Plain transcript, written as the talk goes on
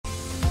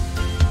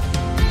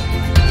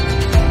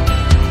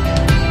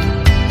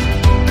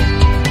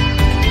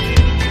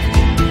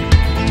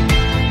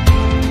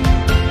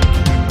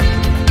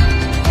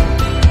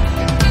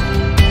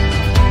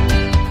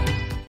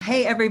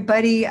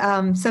everybody.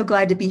 So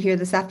glad to be here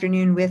this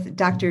afternoon with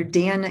Dr.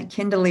 Dan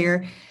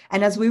Kindelier.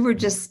 And as we were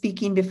just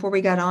speaking before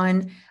we got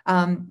on,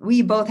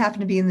 we both happen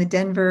to be in the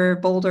Denver,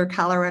 Boulder,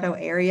 Colorado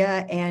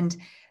area. And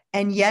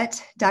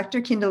yet, Dr.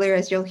 Kindelier,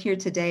 as you'll hear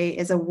today,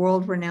 is a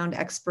world-renowned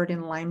expert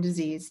in Lyme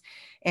disease.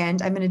 And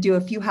I'm going to do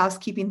a few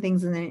housekeeping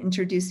things and then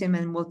introduce him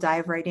and we'll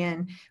dive right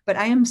in. But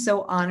I am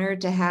so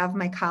honored to have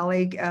my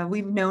colleague.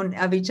 We've known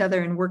of each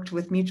other and worked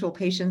with mutual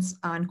patients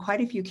on quite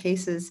a few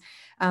cases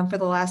for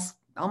the last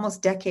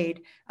almost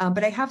decade,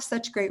 but I have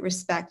such great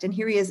respect. And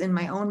here he is in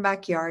my own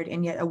backyard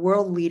and yet a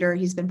world leader.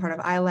 He's been part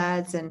of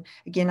ILADS. And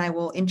again, I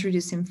will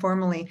introduce him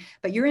formally,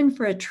 but you're in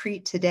for a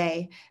treat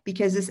today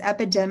because this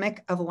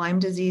epidemic of Lyme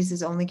disease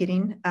is only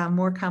getting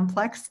more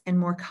complex and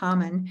more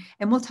common.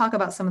 And we'll talk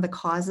about some of the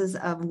causes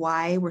of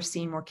why we're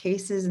seeing more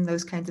cases and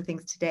those kinds of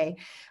things today.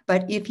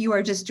 But if you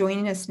are just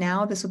joining us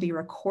now, this will be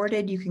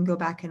recorded. You can go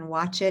back and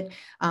watch it.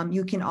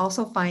 You can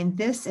also find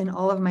this and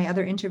all of my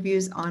other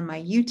interviews on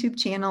my YouTube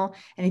channel.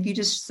 And if you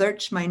just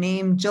search my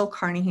name, Jill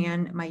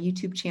Carnahan, my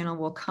YouTube channel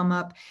will come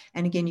up.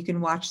 And again, you can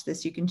watch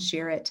this, you can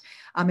share it.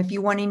 If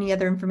you want any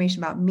other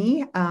information about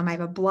me, I have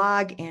a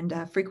blog and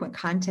frequent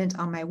content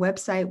on my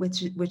website,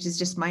 which is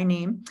just my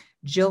name,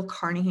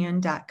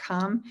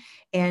 jillcarnahan.com.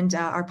 And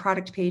our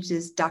product page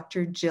is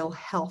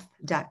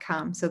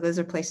drjillhealth.com. So those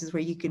are places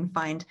where you can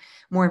find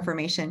more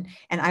information.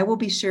 And I will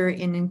be sure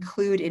and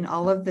include in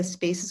all of the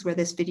spaces where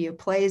this video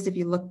plays. If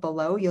you look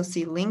below, you'll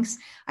see links.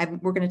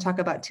 We're going to talk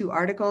about 2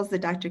 articles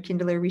that Dr.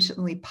 Kindelier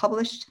recently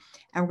published.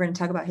 And we're going to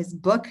talk about his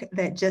book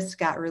that just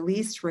got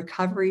released,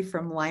 Recovery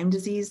from Lyme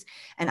Disease.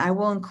 And I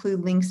will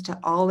include links to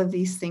all of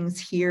these things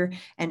here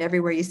and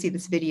everywhere you see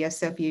this video.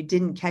 So if you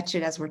didn't catch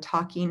it as we're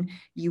talking,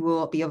 you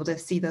will be able to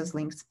see those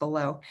links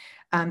below.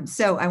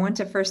 So I want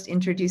to first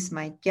introduce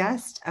my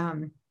guest,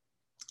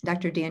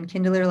 Dr. Dan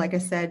Kindelier, like I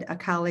said, a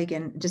colleague,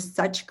 and just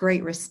such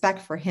great respect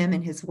for him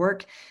and his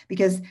work,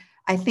 because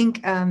I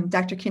think,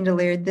 Dr.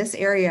 Kindelier, this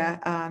area,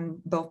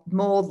 both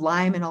mold,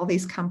 Lyme, and all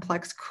these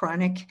complex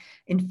chronic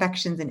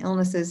infections and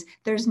illnesses,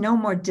 there's no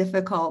more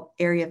difficult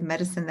area of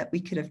medicine that we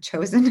could have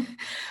chosen.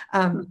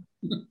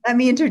 Let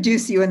me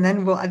introduce you, and then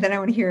I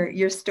want to hear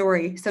your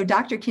story. So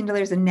Dr.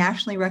 Kindelier is a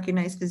nationally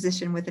recognized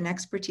physician with an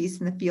expertise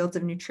in the fields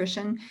of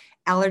nutrition,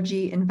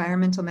 allergy,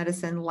 environmental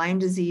medicine, Lyme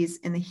disease,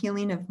 and the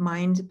healing of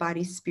mind,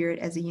 body, spirit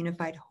as a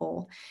unified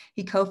whole.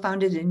 He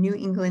co-founded a New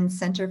England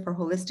Center for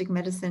Holistic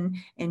Medicine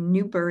in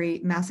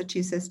Newbury,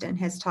 Massachusetts, and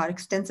has taught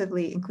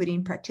extensively,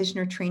 including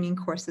practitioner training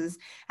courses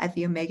at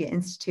the Omega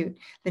Institute,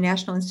 the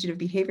National Institute of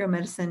Behavioral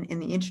Medicine,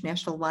 and the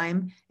International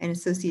Lyme and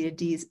Associated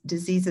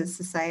Diseases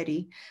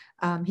Society.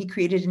 He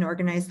created and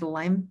organized the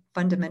Lyme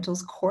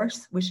Fundamentals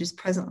course, which is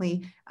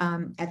presently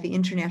at the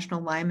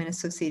International Lyme and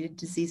Associated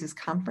Diseases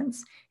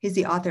Conference. He's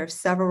the author of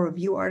several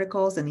review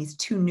articles and these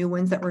 2 new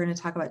ones that we're going to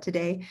talk about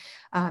today.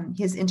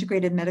 His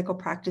integrated medical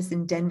practice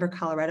in Denver,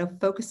 Colorado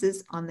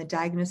focuses on the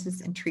diagnosis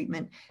and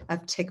treatment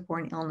of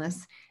tick-borne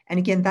illness. And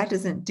again, that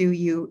doesn't do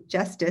you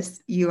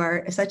justice. You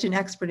are such an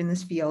expert in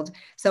this field.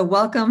 So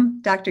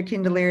welcome, Dr.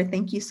 Kindelier.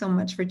 Thank you so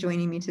much for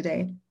joining me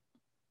today.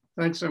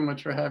 Thanks so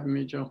much for having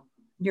me, Jill.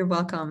 You're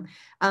welcome.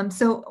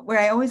 So where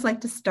I always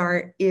like to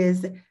start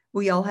is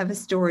we all have a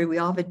story, we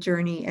all have a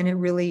journey, and it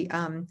really,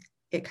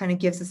 it kind of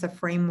gives us a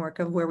framework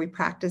of where we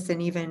practice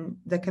and even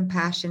the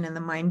compassion and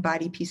the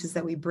mind-body pieces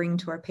that we bring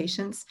to our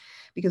patients,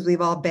 because we've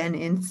all been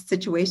in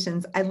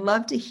situations. I'd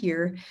love to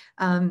hear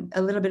a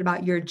little bit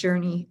about your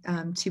journey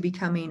to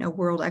becoming a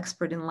world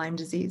expert in Lyme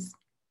disease.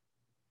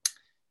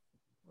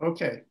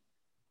 Okay.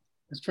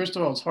 First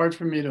of all, it's hard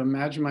for me to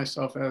imagine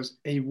myself as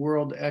a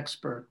world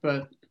expert,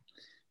 but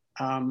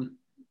I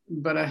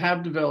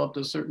have developed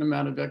a certain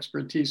amount of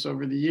expertise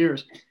over the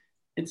years.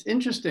 It's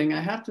interesting. I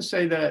have to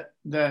say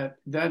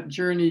that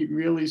journey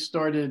really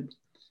started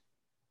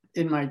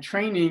in my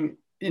training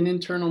in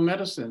internal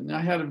medicine.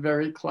 I had a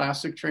very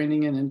classic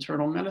training in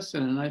internal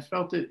medicine, and I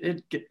felt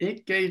it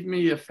gave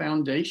me a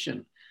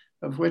foundation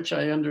of which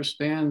I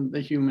understand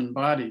the human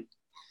body.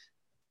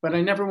 But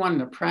I never wanted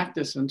to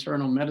practice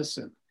internal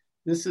medicine.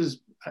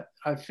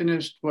 I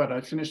finished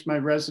my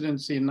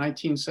residency in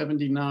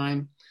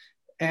 1979.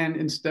 And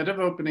instead of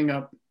opening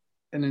up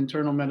an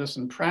internal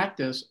medicine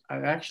practice,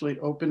 I actually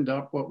opened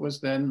up what was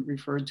then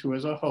referred to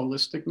as a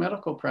holistic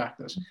medical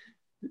practice.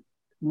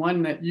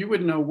 One that you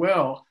would know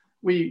well.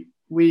 We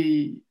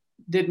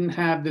didn't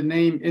have the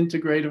name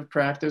integrative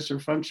practice or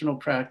functional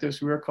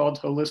practice. We were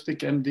called holistic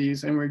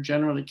MDs, and we're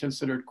generally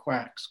considered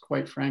quacks,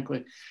 quite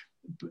frankly.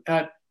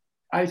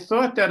 I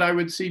thought that I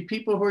would see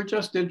people who are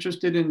just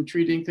interested in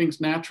treating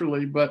things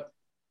naturally, but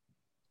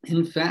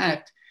in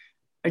fact,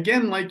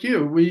 again, like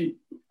you,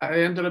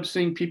 I ended up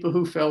seeing people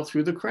who fell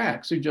through the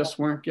cracks, who just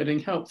weren't getting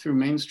help through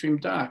mainstream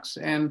docs.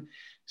 And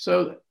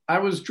so I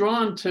was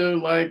drawn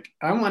to,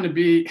 I want to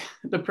be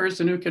the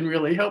person who can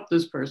really help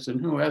this person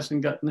who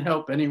hasn't gotten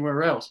help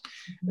anywhere else.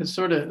 It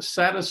sort of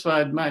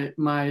satisfied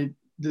my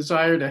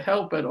desire to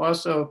help, but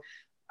also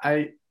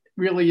I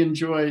really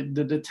enjoyed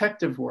the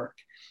detective work.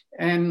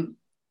 And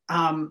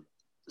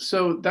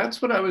so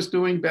that's what I was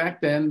doing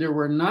back then. There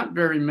were not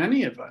very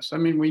many of us. I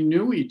mean, we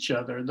knew each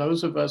other,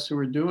 those of us who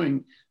were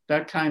doing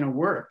that kind of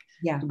work.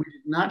 Yeah. We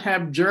did not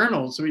have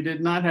journals. We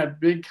did not have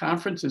big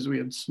conferences. We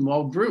had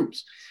small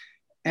groups.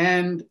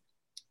 And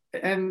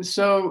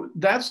so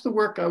that's the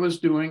work I was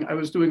doing. I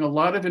was doing a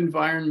lot of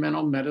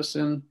environmental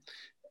medicine.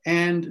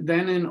 And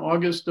then in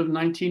August of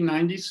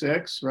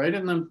 1996, right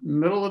in the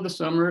middle of the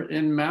summer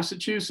in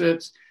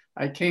Massachusetts,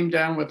 I came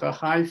down with a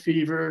high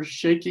fever,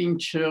 shaking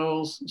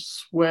chills,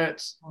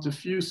 sweats,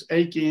 diffuse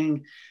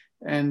aching,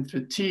 and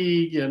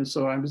fatigue. And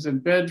so I was in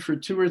bed for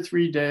 2 or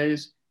 3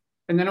 days,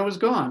 and then it was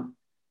gone.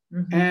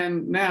 Mm-hmm.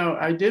 And now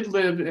I did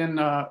live in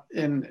an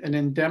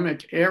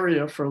endemic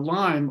area for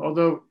Lyme,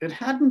 although it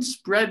hadn't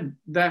spread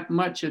that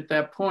much at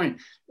that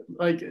point.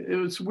 Like, it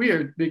was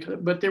weird,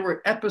 but there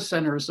were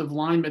epicenters of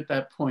Lyme at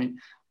that point.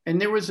 And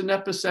there was an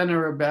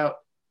epicenter about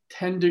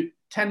 10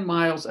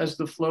 miles as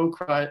the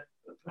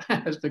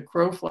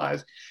crow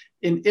flies.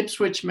 In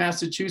Ipswich,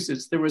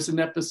 Massachusetts, there was an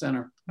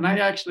epicenter. And I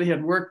actually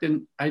had worked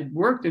in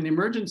the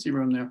emergency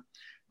room there.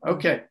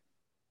 Okay.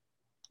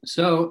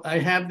 So I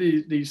have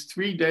these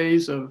 3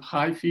 days of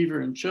high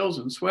fever and chills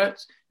and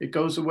sweats. It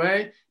goes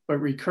away, but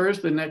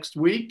recurs the next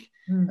week.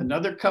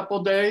 Another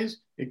couple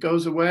days, it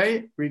goes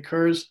away,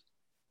 recurs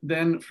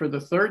then for the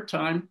third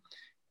time.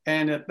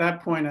 And at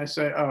that point, I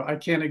say, oh, I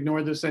can't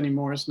ignore this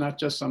anymore. It's not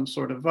just some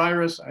sort of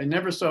virus. I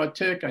never saw a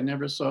tick. I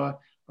never saw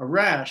a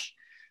rash.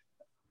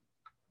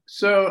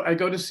 So I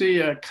go to see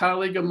a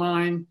colleague of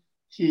mine.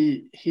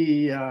 He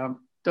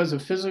does a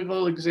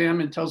physical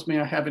exam and tells me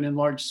I have an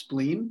enlarged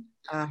spleen.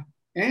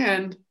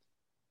 And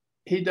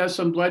he does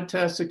some blood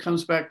tests. It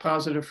comes back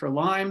positive for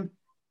Lyme.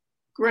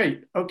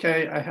 Great.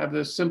 Okay, I have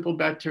this simple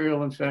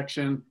bacterial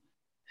infection.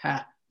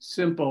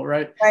 Simple,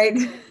 right? Right.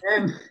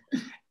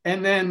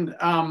 And then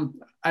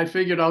I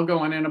figured I'll go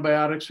on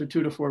antibiotics for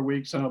 2 to 4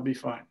 weeks and I'll be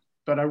fine.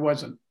 But I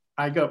wasn't.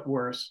 I got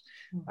worse.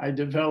 I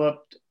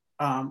developed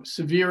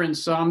severe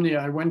insomnia.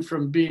 I went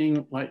from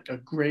being like a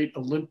great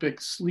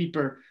Olympic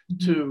sleeper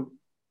to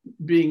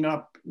being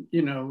up,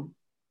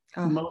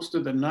 most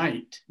of the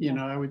night.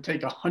 I would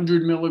take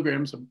 100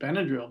 milligrams of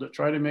Benadryl to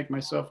try to make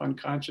myself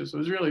unconscious. It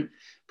was really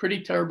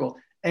pretty terrible.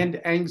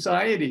 And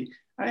anxiety.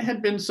 I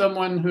had been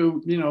someone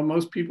who,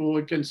 most people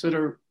would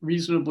consider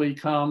reasonably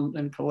calm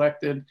and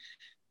collected.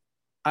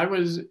 I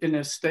was in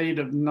a state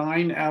of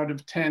 9 out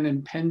of 10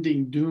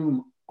 impending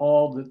doom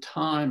all the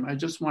time. I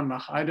just wanted to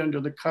hide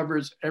under the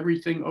covers.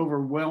 Everything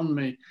overwhelmed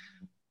me.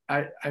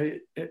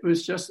 It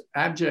was just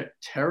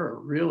abject terror,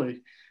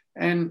 really.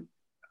 And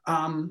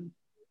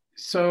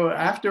so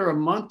after a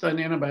month on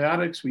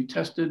antibiotics, we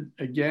tested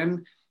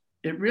again.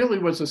 It really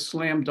was a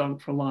slam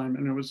dunk for Lyme,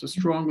 and it was a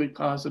strongly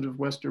positive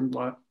Western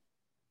blot.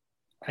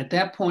 At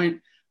that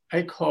point,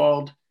 I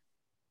called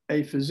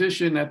a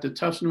physician at the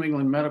Tufts New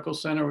England Medical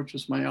Center, which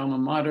was my alma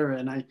mater,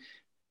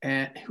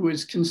 and who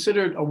is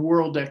considered a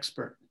world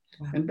expert.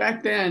 Wow. And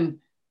back then,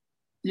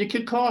 you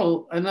could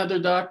call another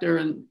doctor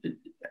and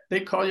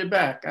they call you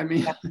back. I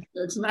mean,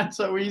 it's not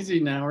so easy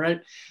now, right?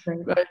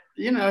 But,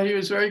 he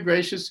was very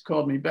gracious,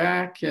 called me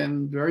back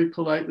and very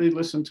politely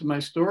listened to my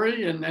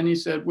story. And then he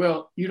said,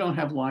 well, you don't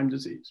have Lyme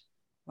disease.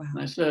 Wow.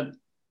 And I said,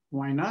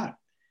 why not?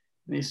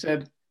 And he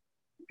said,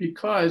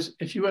 because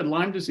if you had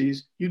Lyme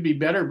disease, you'd be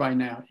better by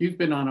now. You've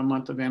been on a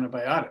month of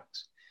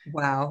antibiotics.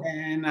 Wow.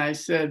 And I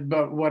said,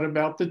 but what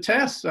about the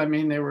tests? I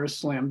mean, they were a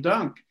slam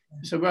dunk.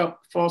 He said, well,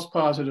 false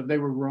positive. They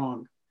were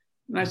wrong.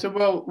 And I said,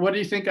 well, what do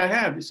you think I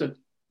have? He said,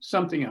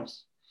 something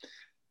else.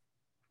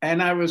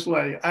 And I was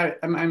like,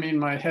 I mean,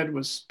 my head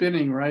was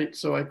spinning, right?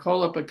 So I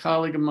call up a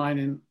colleague of mine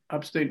in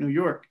upstate New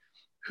York,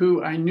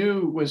 who I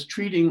knew was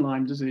treating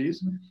Lyme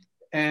disease.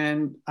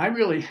 And I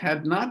really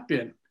had not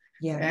been.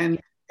 Yeah.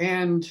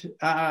 And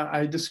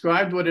I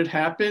described what had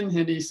happened.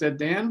 And he said,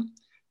 Dan,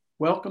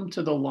 welcome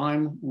to the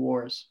Lyme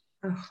wars.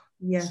 Oh,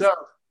 yes. So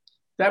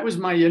that was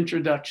my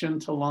introduction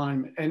to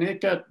Lyme. And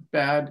it got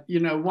bad.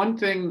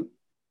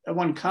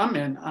 One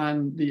comment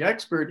on the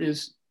expert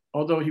is,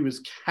 although he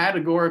was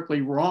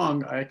categorically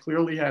wrong, I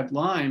clearly had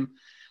Lyme,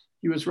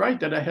 he was right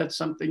that I had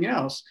something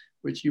else,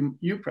 which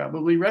you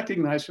probably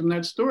recognize from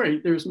that story.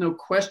 There's no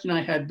question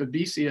I had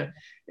Babesia.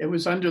 It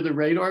was under the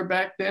radar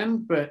back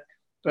then, but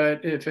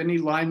if any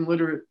Lyme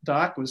literate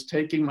doc was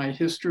taking my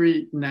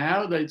history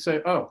now, they'd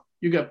say, oh,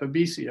 you got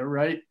Babesia,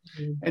 right?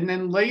 Mm-hmm. And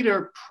then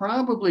later,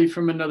 probably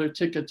from another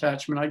tick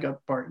attachment, I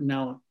got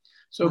Bartonella.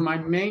 So my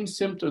main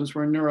symptoms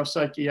were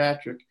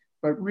neuropsychiatric,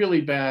 but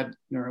really bad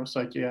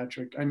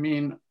neuropsychiatric. I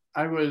mean,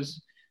 I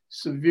was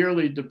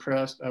severely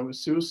depressed. I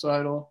was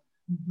suicidal.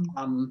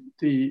 Mm-hmm.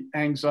 The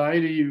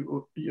anxiety,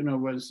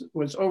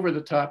 was over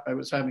the top. I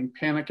was having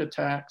panic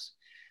attacks.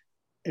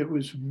 It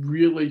was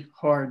really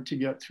hard to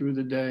get through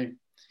the day.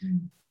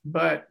 Mm-hmm.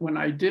 But when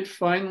I did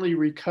finally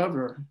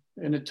recover,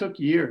 and it took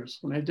years,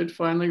 when I did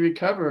finally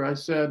recover, I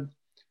said,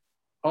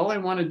 all I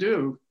want to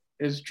do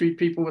is treat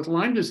people with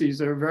Lyme disease.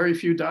 There are very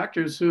few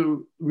doctors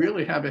who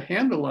really have a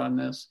handle on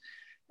this.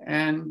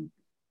 And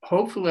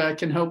hopefully I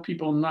can help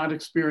people not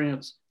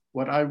experience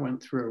what I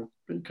went through,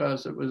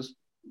 because it was,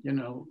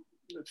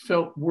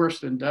 felt worse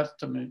than death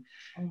to me.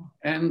 Oh.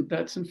 And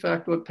that's in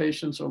fact what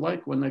patients are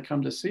like when they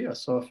come to see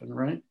us often,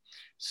 right?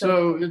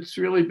 So it's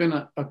really been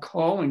a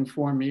calling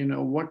for me,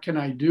 what can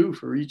I do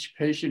for each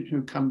patient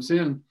who comes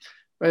in?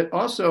 But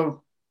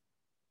also,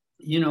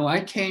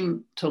 I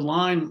came to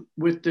Lyme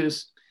with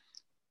this,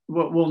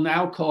 what we'll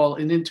now call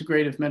an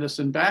integrative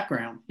medicine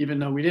background, even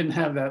though we didn't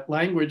have that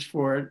language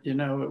for it.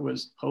 It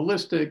was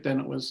holistic, then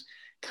it was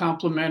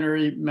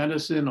complementary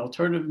medicine,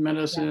 alternative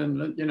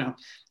medicine,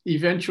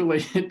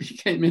 eventually it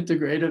became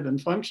integrative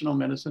and functional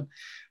medicine.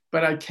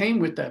 But I came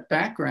with that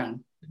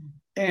background.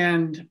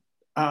 And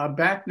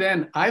back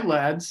then,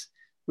 ILADS,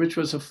 which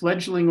was a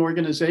fledgling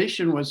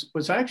organization,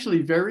 was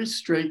actually very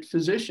straight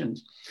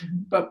physicians.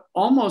 But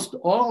almost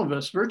all of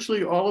us,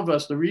 virtually all of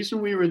us, the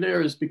reason we were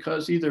there is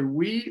because either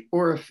we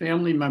or a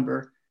family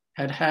member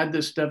had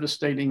this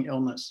devastating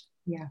illness.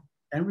 Yeah.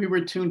 And we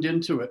were tuned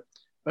into it.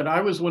 But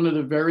I was one of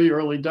the very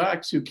early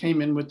docs who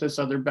came in with this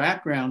other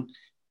background.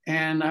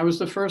 And I was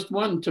the first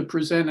one to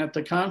present at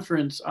the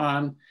conference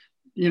on,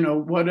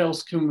 what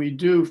else can we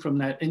do from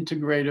that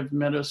integrative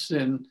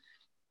medicine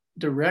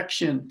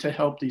direction to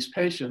help these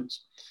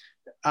patients.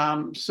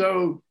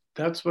 So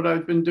that's what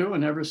I've been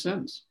doing ever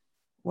since.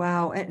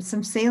 Wow. And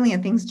some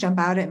salient things jump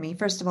out at me.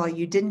 First of all,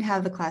 you didn't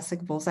have the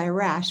classic bullseye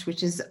rash,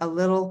 which is a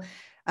lot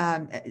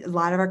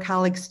of our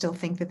colleagues still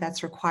think that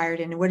that's required.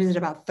 And what is it,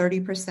 about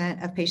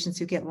 30% of patients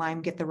who get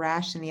Lyme get the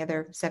rash and the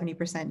other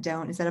 70%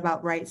 don't? Is that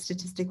about right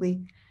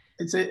statistically?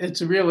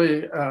 It's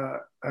really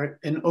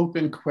an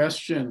open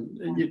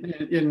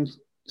question. In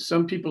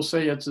some people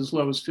say it's as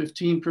low as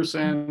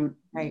 15%.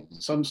 Right.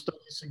 Some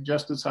studies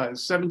suggest as high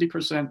as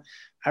 70%.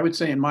 I would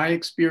say in my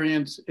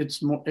experience,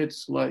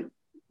 it's like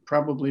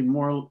probably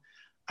more.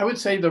 I would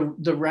say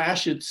the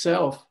rash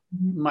itself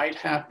might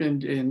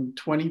happen in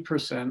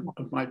 20%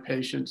 of my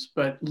patients,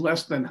 but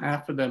less than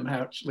half of them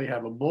actually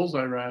have a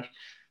bullseye rash.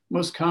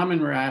 Most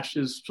common rash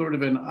is sort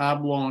of an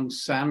oblong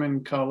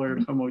salmon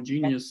colored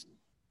homogeneous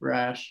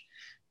rash.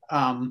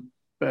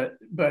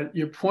 But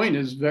your point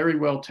is very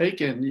well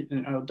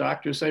taken.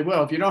 Doctors say,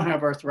 well, if you don't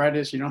have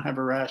arthritis, you don't have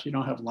a rash, you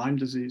don't have Lyme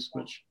disease,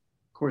 which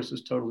of course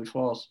is totally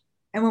false.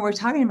 And what we're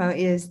talking about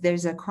is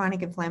there's a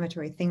chronic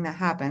inflammatory thing that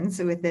happens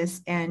with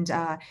this, and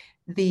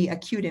the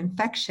acute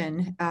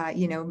infection,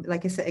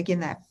 like I said, again,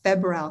 that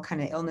febrile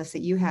kind of illness that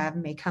you have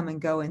may come and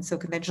go. And so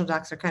conventional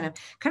docs are kind of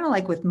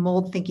like with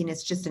mold, thinking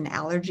it's just an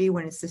allergy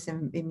when it's this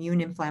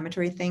immune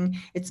inflammatory thing.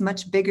 It's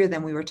much bigger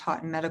than we were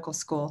taught in medical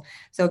school.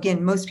 So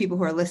again, most people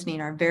who are listening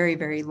are very,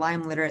 very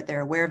Lyme literate.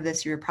 They're aware of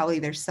this. You're probably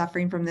either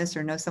suffering from this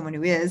or know someone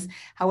who is.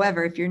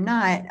 However, if you're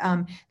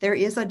not, there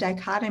is a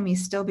dichotomy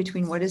still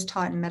between what is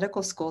taught in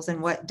medical schools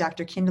and what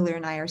Dr. Kindler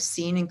and I are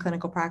seeing in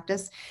clinical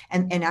practice.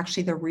 And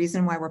actually the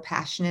reason why we're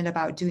passionate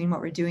about doing what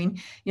we're doing.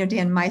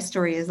 Dan, my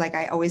story is like,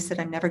 I always said,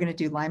 I'm never going to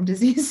do Lyme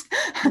disease.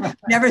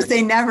 Never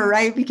say never,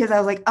 right? Because I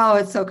was like, oh,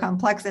 it's so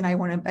complex and I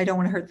don't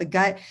want to hurt the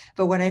gut.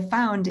 But what I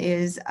found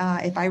is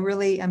if I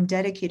really am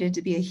dedicated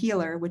to be a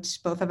healer,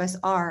 which both of us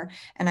are,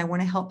 and I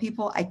want to help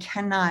people, I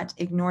cannot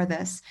ignore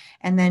this.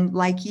 And then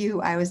like you,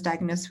 I was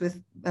diagnosed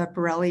with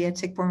Borrelia,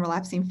 tick-borne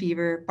relapsing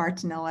fever,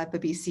 Bartonella,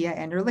 Babesia,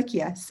 and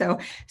Ehrlichia. So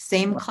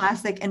same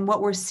classic. And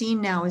what we're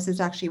seeing now is it's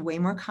actually way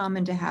more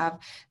common to have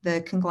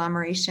the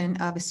conglomeration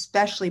of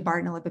especially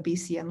Bartonella,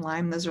 Babesia, and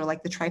Lyme. Those are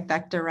like the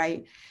trifecta,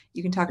 right?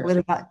 You can talk a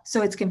little about,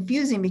 so it's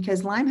confusing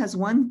because Lyme has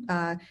one,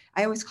 I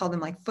always call them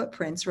like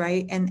footprints,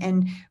 right?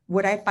 And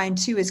what I find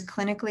too is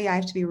clinically, I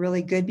have to be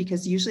really good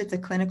because usually it's a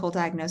clinical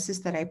diagnosis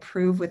that I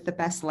prove with the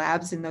best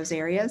labs in those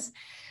areas.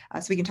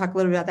 So we can talk a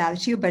little bit about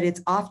that too, but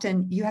it's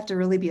often, you have to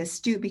really be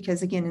astute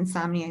because again,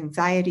 insomnia,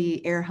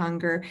 anxiety, air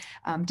hunger,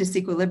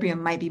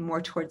 disequilibrium might be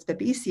more towards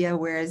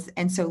Babesia,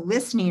 and so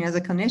listening as a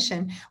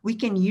clinician, we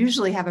can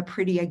usually have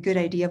a good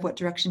idea of what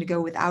direction to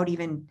go without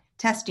even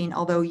testing,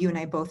 although you and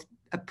I both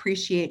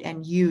appreciate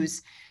and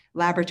use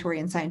laboratory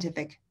and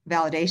scientific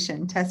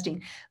validation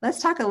testing.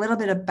 Let's talk a little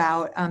bit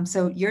about,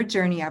 so your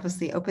journey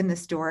obviously opened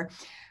this door.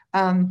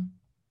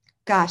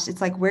 Gosh,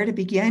 it's like where to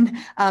begin.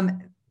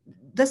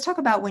 Let's talk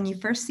about when you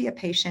first see a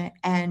patient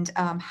and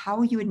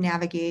how you would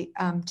navigate.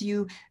 Do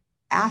you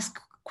ask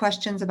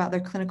questions about their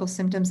clinical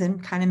symptoms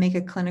and kind of make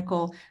a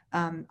clinical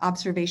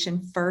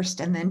observation first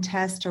and then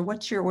test, or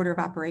what's your order of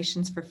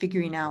operations for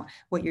figuring out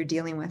what you're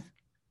dealing with?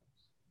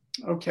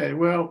 Okay,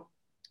 well,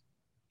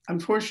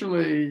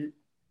 unfortunately,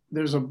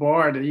 there's a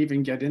bar to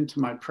even get into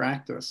my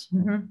practice.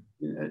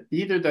 Mm-hmm.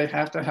 Either they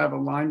have to have a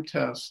Lyme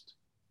test,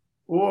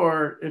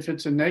 or if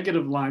it's a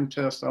negative Lyme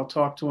test, I'll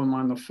talk to them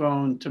on the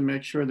phone to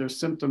make sure their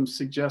symptoms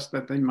suggest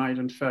that they might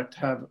in fact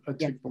have a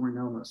tick-borne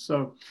illness.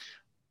 So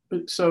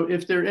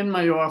if they're in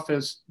my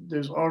office,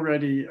 there's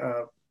already,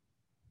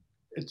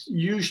 it's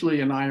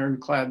usually an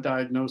ironclad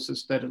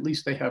diagnosis that at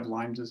least they have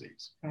Lyme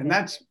disease. And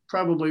that's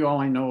probably all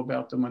I know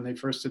about them when they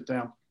first sit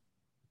down.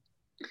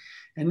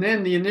 And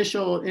then the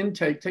initial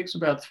intake takes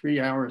about 3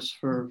 hours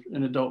for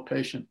an adult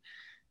patient.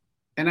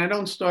 And I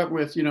don't start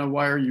with,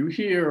 why are you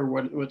here? Or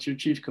what's your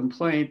chief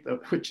complaint,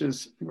 which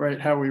is right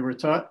how we were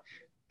taught.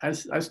 I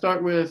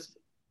start with,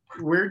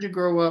 where'd you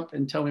grow up?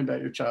 And tell me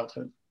about your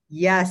childhood.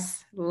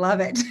 Yes,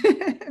 love it.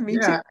 Me too.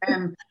 Yeah,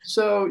 and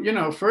so,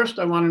 first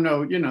I want to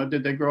know,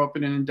 did they grow up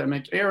in an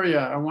endemic area?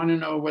 I want to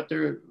know what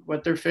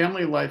their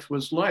family life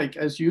was like.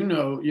 As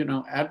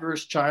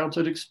adverse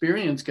childhood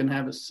experience can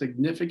have a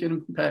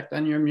significant impact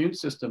on your immune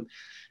system.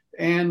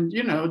 And,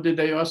 did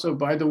they also,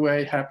 by the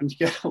way, happen to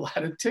get a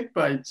lot of tick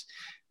bites?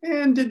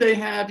 And did they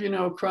have,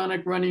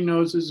 chronic runny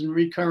noses and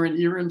recurrent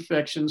ear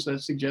infections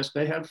that suggest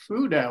they have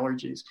food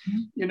allergies?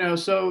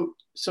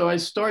 So I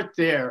start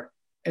there.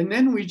 And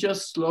then we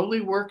just slowly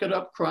work it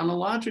up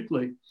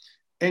chronologically.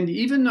 And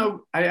even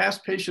though I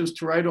ask patients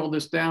to write all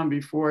this down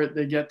before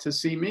they get to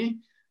see me,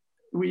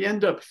 we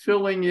end up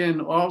filling in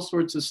all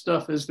sorts of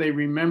stuff as they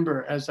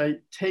remember, as I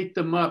take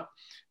them up,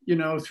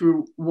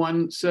 through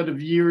one set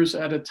of years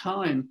at a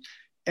time.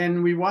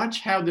 And we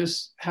watch how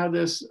this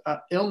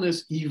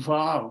illness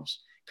evolves,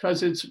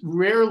 because it's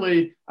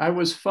rarely, I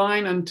was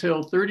fine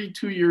until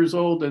 32 years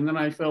old and then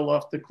I fell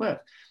off the cliff.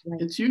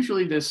 Right. It's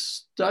usually this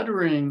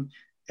stuttering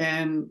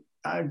and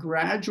a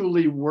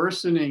gradually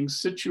worsening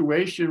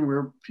situation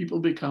where people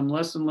become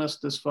less and less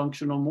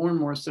dysfunctional, more and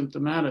more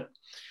symptomatic.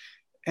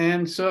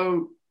 And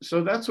so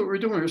that's what we're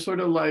doing. We're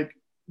sort of like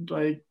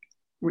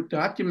we're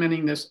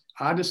documenting this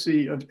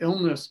odyssey of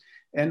illness.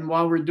 And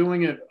while we're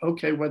doing it,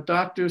 okay, what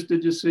doctors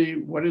did you see?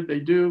 What did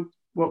they do?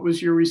 What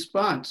was your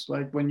response?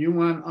 Like when you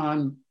went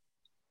on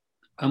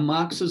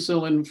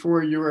amoxicillin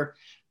for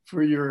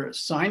your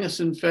sinus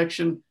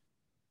infection,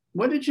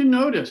 what did you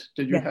notice?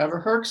 Did you have a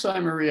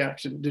Herxheimer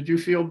reaction? Did you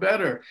feel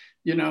better?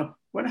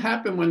 What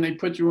happened when they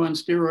put you on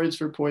steroids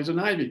for poison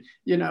ivy?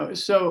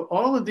 So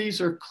all of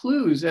these are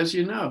clues, as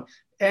you know.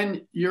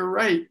 And you're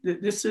right,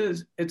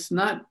 it's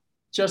not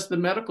just the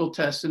medical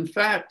tests. In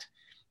fact,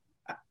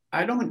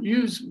 I don't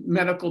use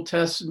medical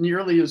tests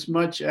nearly as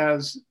much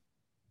as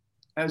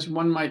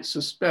one might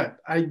suspect.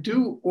 I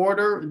do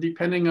order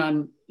depending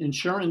on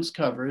insurance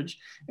coverage,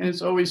 and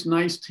it's always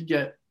nice to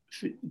get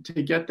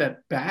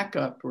that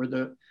backup or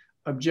the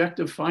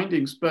objective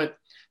findings, but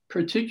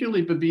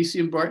particularly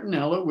Babesia and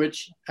Bartonella,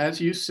 which, as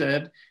you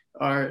said,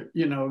 are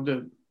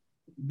the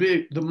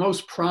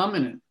most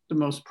prominent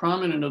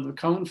of the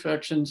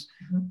co-infections.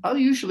 Mm-hmm. I'll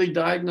usually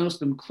diagnose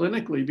them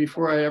clinically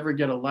before I ever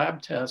get a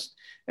lab test,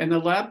 and the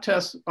lab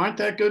tests aren't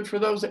that good for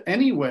those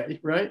anyway,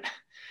 right?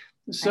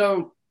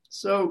 So,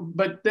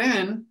 but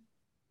then,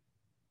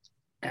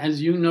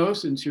 as you know,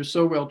 since you're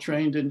so well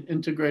trained in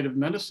integrative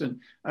medicine,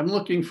 I'm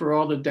looking for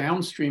all the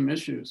downstream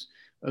issues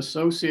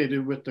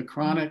associated with the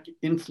chronic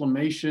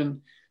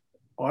inflammation,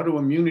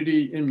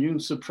 autoimmunity, immune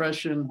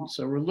suppression.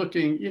 So we're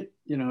looking,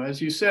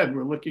 as you said,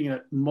 we're looking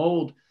at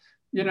mold.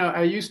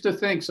 I used to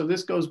think, so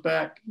this goes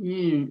back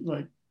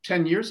like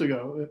 10 years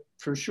ago,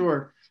 for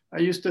sure. I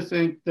used to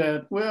think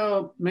that,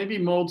 well, maybe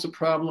mold's a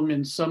problem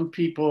in some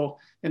people,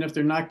 and if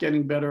they're not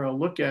getting better, I'll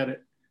look at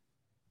it.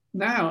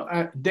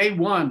 Now, day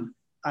one,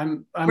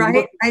 I'm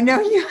right. I know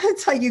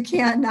it's like you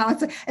can't now.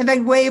 In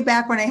fact, way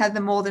back when I had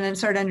the mold and then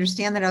started to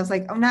understand that, I was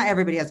like, oh, not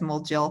everybody has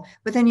mold, Jill.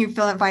 But then you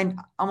find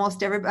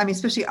almost everybody. I mean,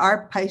 especially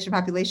our patient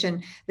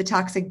population, the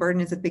toxic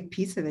burden is a big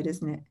piece of it,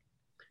 isn't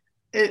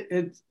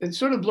it? It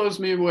sort of blows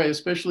me away,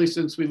 especially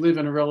since we live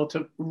in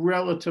a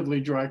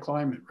relatively dry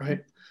climate,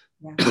 right?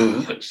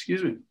 Yeah.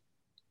 Excuse me.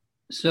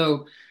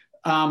 So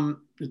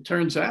it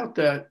turns out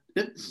that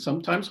it's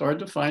sometimes hard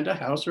to find a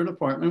house or an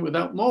apartment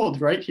without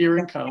mold right here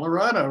in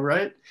Colorado,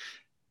 right?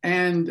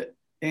 And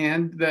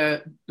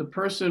that the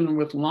person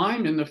with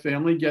Lyme in the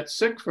family gets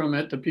sick from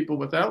it. The people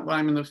without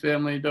Lyme in the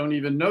family don't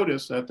even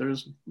notice that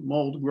there's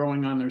mold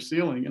growing on their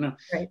ceiling,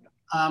 Right.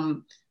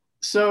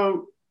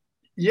 So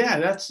yeah,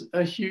 that's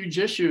a huge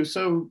issue.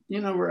 So,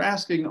 we're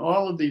asking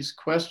all of these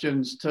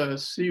questions to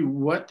see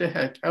what the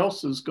heck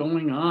else is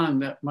going on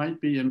that might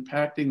be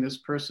impacting this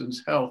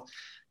person's health.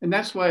 And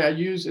that's why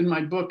in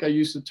my book, I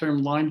use the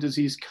term Lyme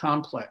disease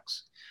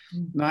complex,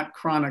 not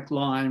chronic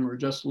Lyme or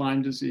just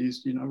Lyme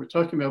disease. We're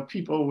talking about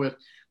people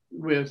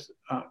with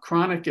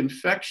chronic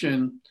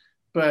infection,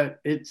 but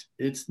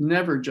it's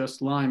never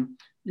just Lyme.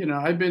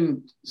 I've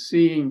been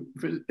seeing,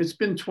 it's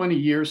been 20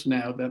 years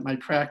now that my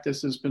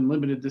practice has been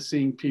limited to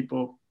seeing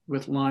people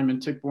with Lyme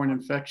and tick-borne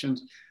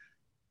infections.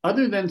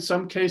 Other than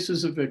some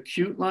cases of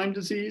acute Lyme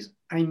disease,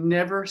 I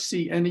never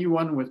see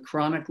anyone with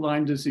chronic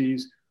Lyme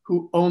disease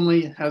who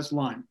only has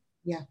Lyme.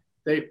 Yeah.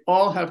 They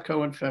all have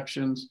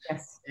co-infections.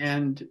 Yes.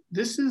 And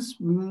this is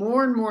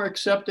more and more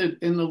accepted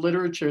in the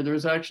literature. There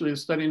was actually a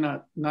study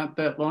not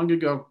that long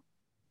ago,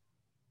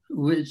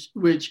 which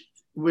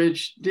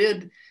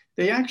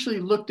they actually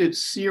looked at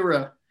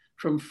sera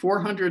from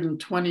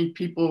 420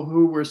 people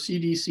who were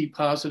CDC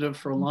positive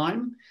for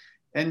Lyme,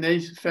 and they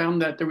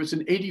found that there was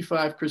an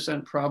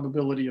 85%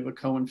 probability of a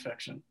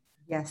co-infection.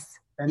 Yes.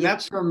 And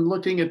that's from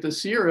looking at the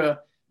sera.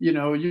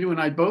 You and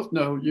I both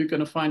know you're going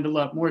to find a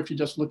lot more if you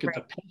just look at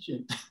the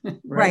patient.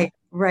 Right.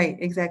 Right,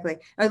 exactly.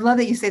 I love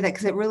that you say that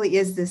because it really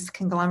is this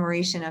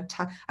conglomeration of,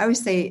 I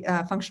always say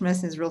functional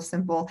medicine is real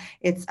simple.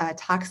 It's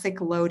toxic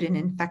load and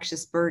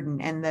infectious burden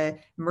and the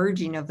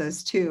merging of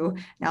those two.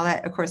 Now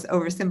that of course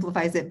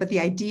oversimplifies it, but the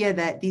idea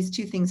that these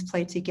two things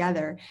play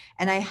together.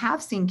 And I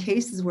have seen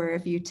cases where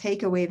if you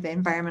take away the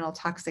environmental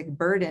toxic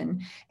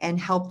burden and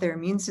help their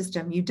immune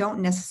system, you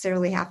don't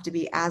necessarily have to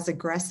be as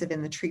aggressive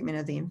in the treatment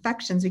of the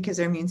infections because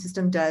their immune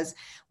system does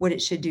what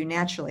it should do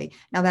naturally.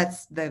 Now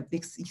that's the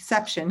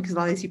exception because a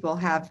lot of these people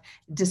have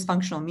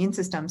dysfunctional immune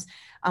systems.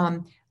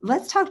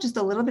 Let's talk just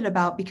a little bit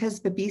about, because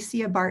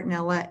Babesia,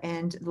 Bartonella,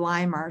 and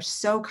Lyme are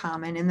so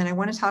common, and then I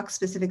want to talk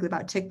specifically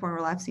about tick-borne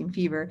relapsing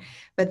fever,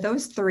 but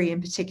those three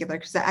in particular,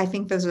 because I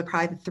think those are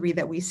probably the three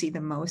that we see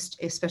the most,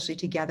 especially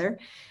together.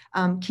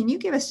 Can you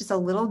give us just a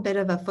little bit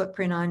of a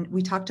footprint on,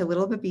 we talked a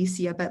little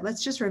Babesia, but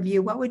let's just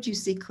review what would you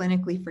see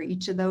clinically for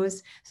each of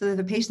those so that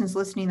the patient's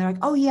listening, they're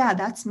like, oh yeah,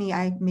 that's me.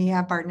 I may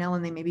have Bartonella,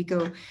 and they maybe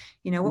go,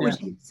 what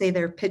would you say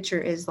their picture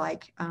is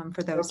like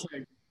for those?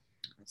 Okay.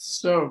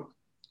 So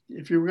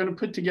if you were going to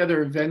put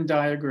together a Venn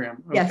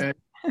diagram, okay,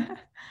 yes.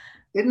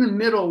 in the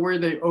middle where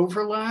they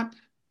overlap,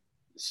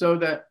 so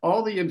that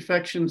all the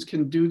infections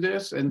can do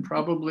this, and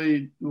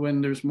probably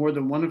when there's more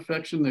than one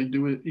infection, they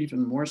do it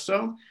even more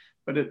so.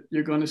 But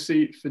you're going to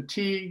see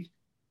fatigue,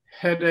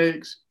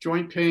 headaches,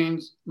 joint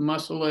pains,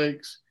 muscle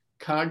aches,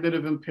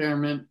 cognitive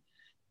impairment,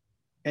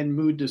 and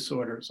mood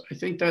disorders. I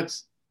think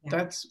that's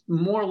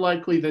more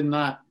likely than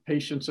not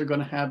patients are going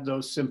to have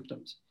those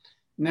symptoms.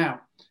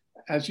 Now,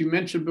 as you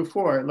mentioned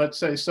before, let's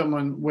say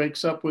someone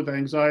wakes up with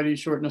anxiety,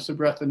 shortness of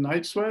breath, and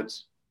night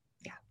sweats.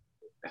 Yeah.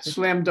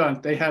 Slam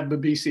dunk, they have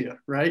Babesia,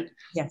 right?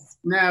 Yes.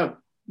 Now,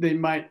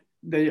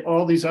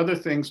 all these other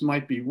things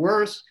might be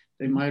worse.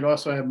 They might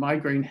also have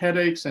migraine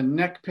headaches and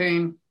neck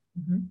pain.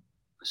 Mm-hmm.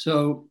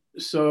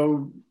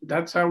 So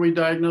that's how we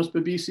diagnose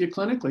Babesia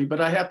clinically. But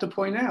I have to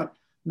point out,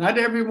 not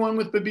everyone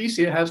with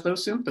Babesia has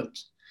those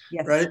symptoms,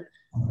 yes. Right?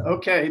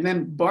 Okay, and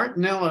then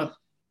Bartonella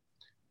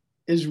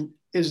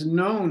is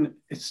known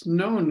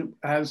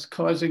as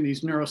causing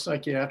these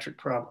neuropsychiatric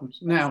problems.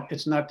 Now,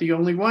 it's not the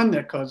only one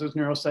that causes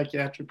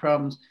neuropsychiatric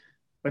problems,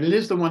 but it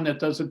is the one that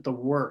does it the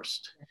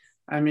worst.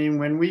 I mean,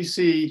 when we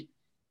see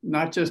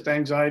not just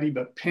anxiety,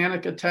 but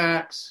panic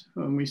attacks,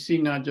 when we see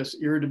not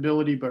just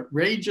irritability, but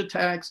rage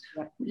attacks,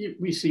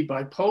 we see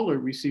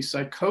bipolar, we see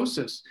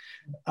psychosis.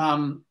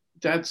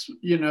 That's,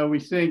 we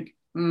think,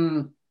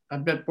 I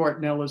bet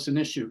Bartonella is an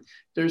issue.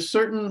 There are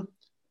certain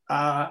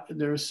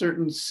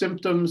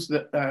symptoms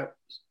that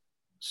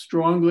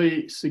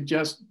strongly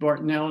suggest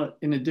Bartonella,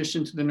 in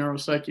addition to the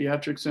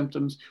neuropsychiatric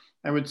symptoms.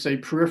 I would say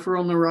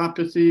peripheral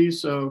neuropathy,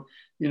 so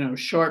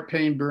sharp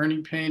pain,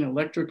 burning pain,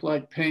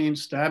 electric-like pain,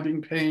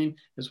 stabbing pain,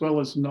 as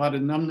well as knot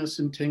and numbness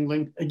and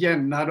tingling.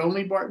 Again, not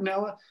only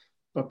Bartonella,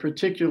 but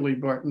particularly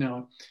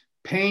Bartonella.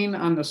 Pain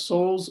on the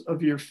soles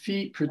of your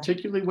feet,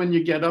 particularly when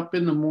you get up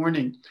in the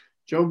morning.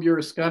 Joe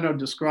Burrascano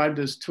described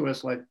this to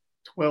us like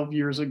 12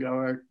 years ago.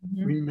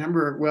 I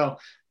remember it well.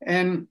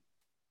 And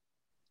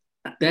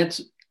that's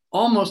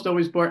almost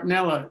always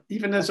Bartonella.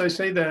 Even as I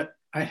say that,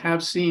 I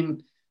have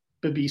seen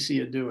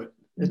Babesia do it.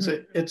 It's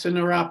a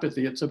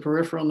neuropathy. It's a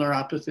peripheral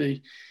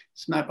neuropathy.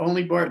 It's not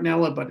only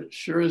Bartonella, but it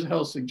sure as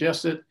hell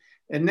suggests it.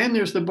 And then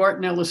there's the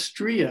Bartonella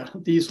stria.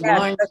 These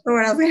lines. That's the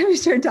one I was going to be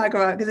sure to talk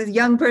about, because it's a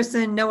young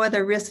person, no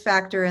other risk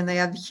factor, and they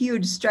have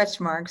huge stretch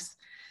marks.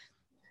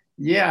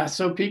 Yeah,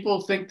 so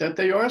people think that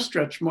they are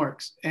stretch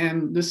marks.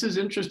 And this is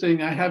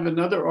interesting. I have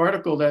another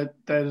article that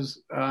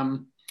is,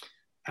 I'm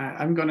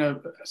going to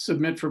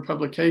submit for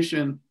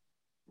publication,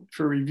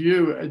 for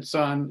review. It's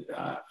on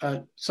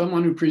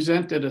someone who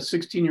presented, a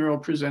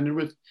 16-year-old presented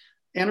with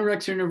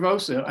anorexia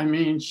nervosa. I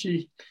mean,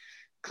 she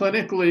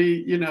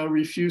clinically,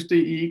 refused to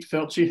eat,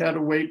 felt she had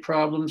a weight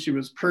problem. She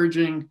was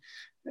purging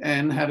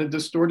and had a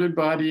distorted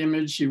body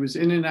image. She was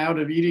in and out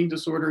of eating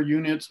disorder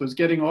units, was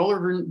getting all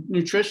of her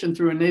nutrition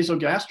through a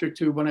nasogastric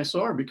tube when I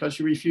saw her because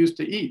she refused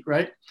to eat,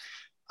 right?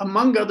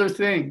 Among other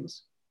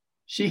things,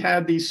 she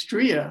had these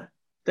stria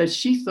that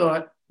she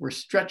thought were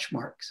stretch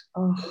marks,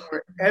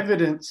 or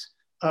evidence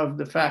of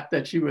the fact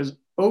that she was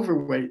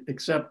overweight,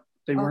 except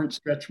they weren't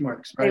stretch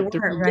marks, right? They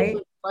weren't, right?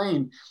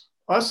 Plain.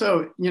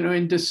 Also,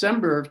 in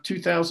December of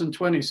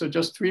 2020, so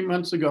just 3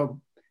 months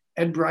ago,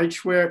 Ed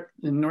Breitschwert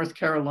in North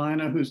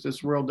Carolina, who's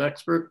this world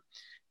expert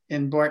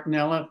in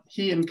Bartonella,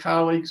 he and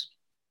colleagues,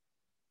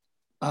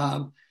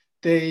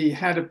 they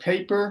had a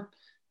paper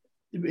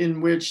in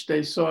which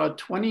they saw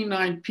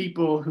 29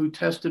 people who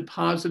tested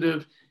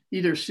positive,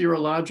 either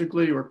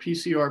serologically or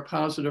PCR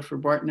positive for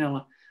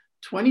Bartonella.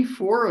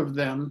 24 of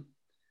them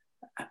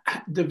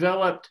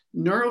developed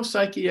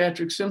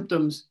neuropsychiatric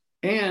symptoms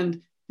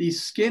and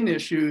these skin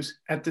issues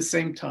at the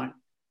same time.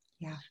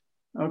 Yeah.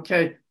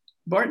 Okay.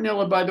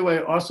 Bartonella, by the way,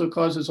 also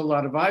causes a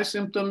lot of eye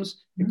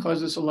symptoms. It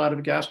causes a lot of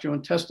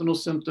gastrointestinal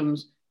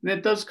symptoms, and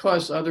it does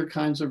cause other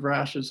kinds of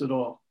rashes at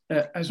all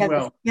as Yeah, the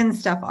well. skin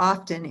stuff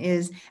often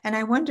is, and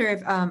I wonder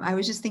if I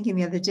was just thinking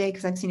the other day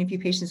because I've seen a few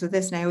patients with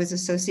this, and I always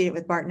associate it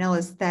with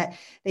Bartonella, that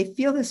they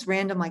feel this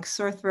random like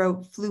sore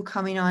throat, flu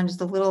coming on,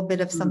 just a little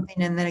bit of Mm.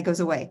 something, and then it goes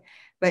away.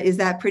 But is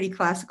that pretty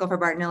classical for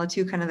Bartonella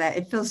too? Kind of that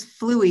it feels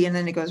fluey and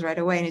then it goes right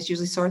away, and it's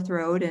usually sore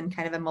throat and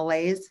kind of a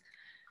malaise.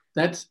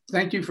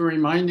 Thank you for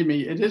reminding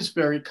me. It is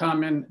very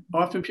common.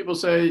 Often people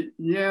say,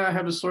 yeah, I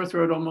have a sore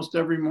throat almost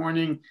every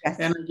morning and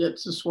Yes. I get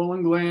to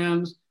swollen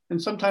glands. And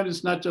sometimes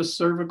it's not just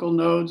cervical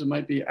nodes, it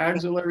might be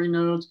axillary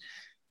nodes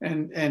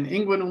and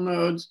inguinal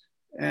nodes.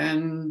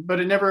 But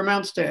it never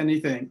amounts to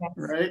anything, Yes.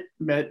 right?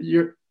 But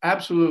you're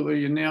absolutely,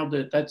 you nailed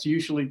it. That's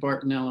usually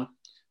Bartonella.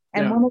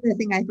 And Yeah. one other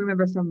thing I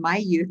remember from my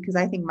youth, because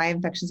I think my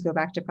infections go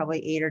back to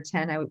probably 8 or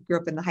 10. I grew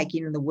up in the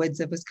hiking in the woods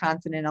of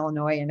Wisconsin and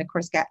Illinois, and of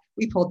course,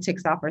 we pulled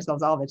ticks off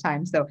ourselves all the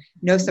time, so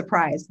no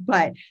surprise.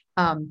 But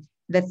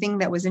the thing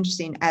that was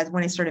interesting, as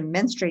when I started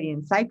menstruating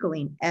and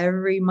cycling,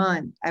 every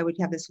month I would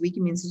have this weak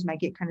immune system. I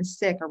get kind of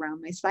sick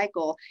around my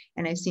cycle,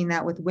 and I've seen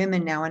that with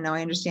women now, and now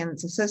I understand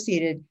that's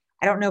associated.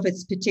 I don't know if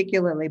it's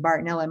particularly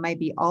Bartonella; it might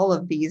be all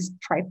of these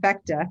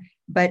trifecta,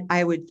 but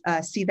I would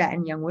see that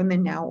in young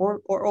women now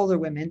or older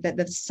women that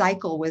the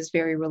cycle was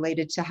very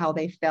related to how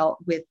they felt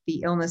with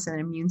the illness and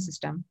immune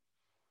system.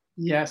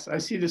 Yes, I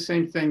see the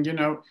same thing.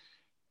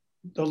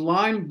 The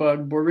Lyme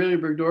bug, Borrelia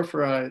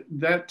burgdorferi,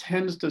 that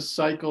tends to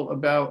cycle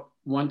about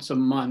once a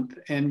month.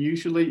 And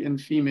usually in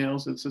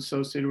females, it's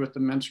associated with the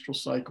menstrual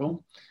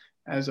cycle.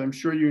 As I'm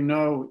sure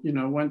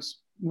once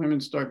women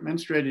start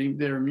menstruating,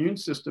 their immune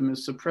system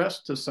is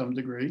suppressed to some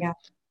degree. Yeah,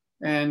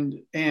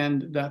 And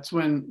that's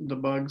when the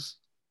bugs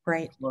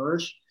right.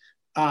 flourish.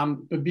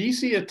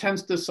 Babesia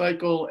tends to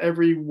cycle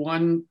every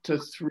 1 to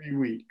 3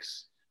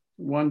 weeks,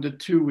 1 to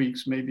 2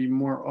 weeks, maybe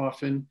more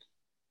often.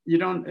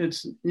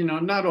 It's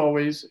not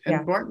always. Yeah.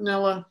 And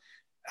Bartonella,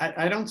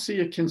 I don't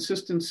see a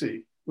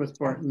consistency with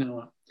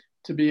Bartonella,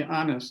 to be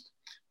honest.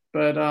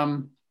 But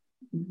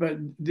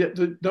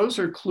those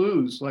are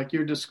clues like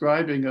you're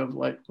describing of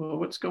like, well,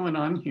 what's going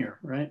on here,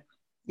 right?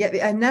 Yeah,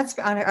 and that's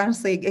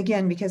honestly,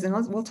 again, because and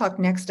we'll talk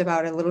next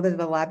about a little bit of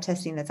the lab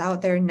testing that's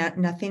out there.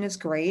 Nothing is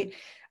great.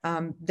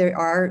 There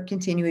are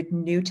continued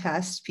new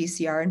tests,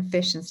 PCR and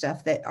FISH and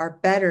stuff that are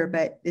better,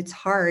 but it's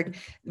hard.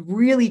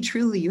 Really,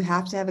 truly, you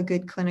have to have a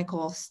good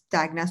clinical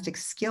diagnostic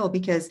skill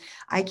because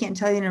I can't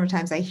tell you the number of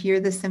times I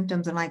hear the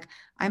symptoms and like,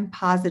 I'm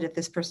positive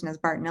this person has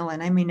Bartonella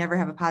and I may never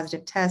have a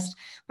positive test,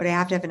 but I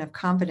have to have enough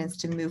confidence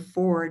to move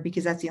forward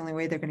because that's the only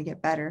way they're going to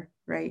get better,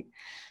 right?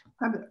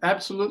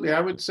 Absolutely. I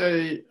would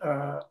say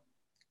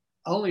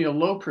only a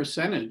low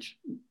percentage,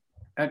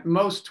 at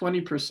most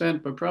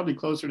 20%, but probably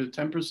closer to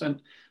 10%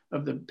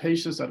 of the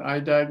patients that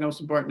I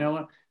diagnose with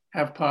Bartonella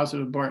have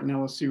positive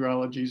Bartonella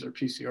serologies or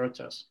PCR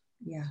tests.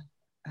 Yeah,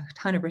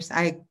 100%.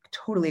 I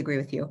totally agree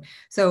with you.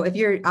 So if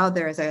you're out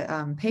there as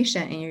a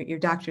patient and your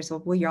doctor says,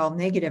 well, you're all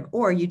negative,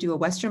 or you do a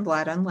Western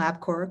blot on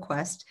LabCorp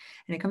request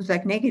and it comes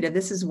back negative,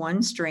 this is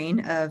one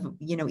strain of,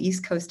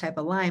 East Coast type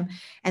of Lyme.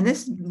 And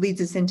this leads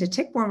us into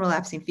tick-borne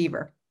relapsing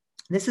fever.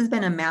 This has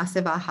been a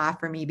massive aha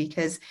for me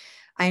because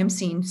I am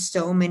seeing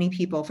so many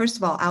people. First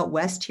of all, out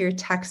west here,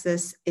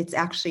 Texas, it's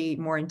actually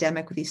more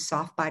endemic with these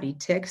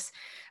soft-bodied ticks.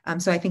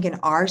 So I think in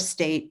our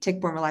state,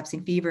 tick-borne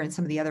relapsing fever and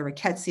some of the other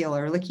rickettsial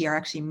or Ehrlichia are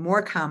actually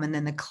more common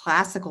than the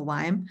classical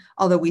Lyme,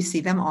 although we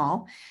see them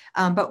all.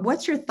 But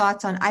what's your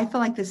thoughts on, I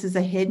feel like this is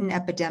a hidden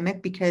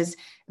epidemic because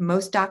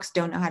most docs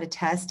don't know how to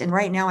test. And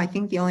right now, I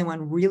think the only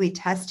one really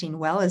testing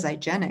well is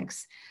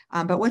IGeneX.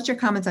 But what's your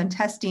comments on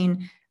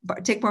testing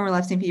tick-borne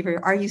relapsing fever?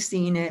 Are you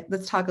seeing it?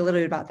 Let's talk a little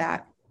bit about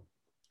that.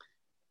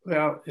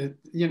 Well,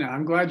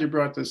 I'm glad you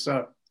brought this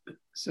up.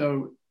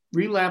 So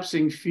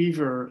relapsing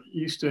fever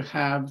used to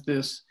have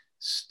this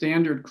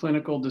standard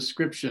clinical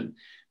description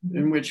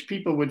in which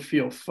people would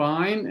feel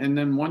fine. And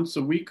then once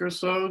a week or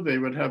so, they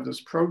would have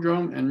this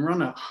prodrome and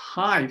run a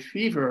high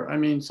fever. I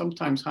mean,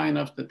 sometimes high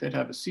enough that they'd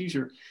have a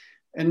seizure.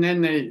 And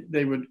then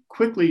they would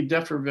quickly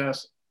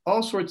defervesce,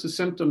 all sorts of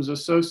symptoms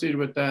associated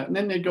with that. And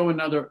then they'd go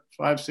another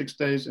 5-6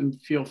 days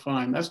and feel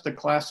fine. That's the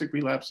classic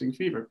relapsing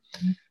fever.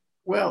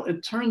 Well,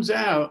 it turns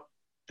out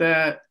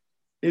that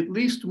at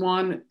least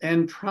one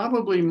and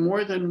probably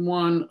more than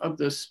one of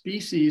the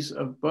species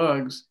of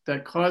bugs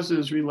that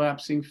causes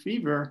relapsing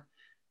fever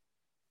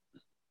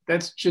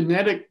that's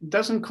genetic,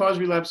 doesn't cause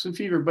relapsing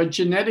fever, but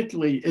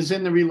genetically is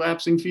in the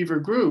relapsing fever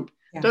group,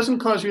 doesn't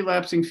cause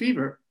relapsing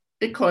fever.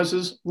 It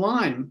causes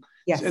Lyme.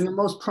 Yes. And the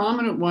most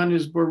prominent one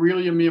is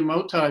Borrelia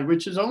miyamotoi,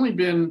 which has only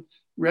been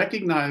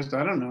recognized,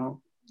 I don't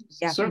know,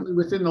 certainly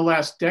within the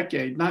last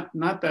decade,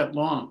 not that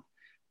long.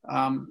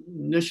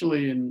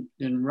 Initially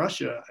in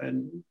Russia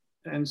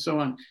and so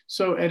on.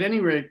 So at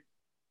any rate,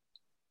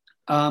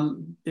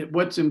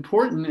 what's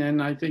important,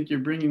 and I think you're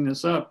bringing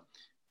this up,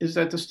 is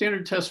that the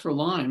standard tests for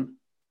Lyme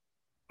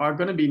are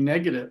going to be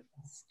negative,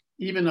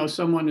 even though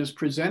someone is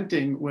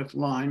presenting with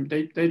Lyme.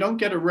 They don't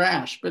get a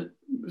rash, but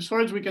as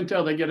far as we can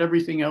tell, they get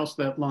everything else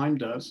that Lyme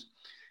does.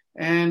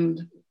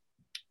 And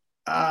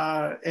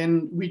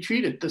we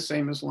treat it the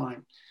same as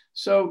Lyme.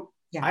 So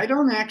I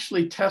don't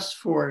actually test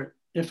for it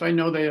if I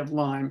know they have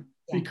Lyme.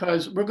 Yeah.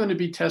 because we're going to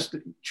be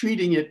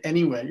treating it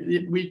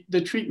anyway.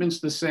 The treatment's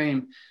the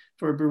same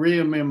for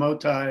Borrelia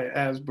miyamotoi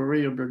as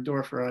Borrelia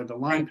burgdorferi, the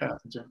Lyme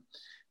pathogen.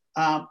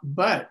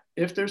 But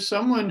if there's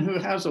someone who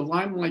has a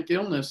Lyme-like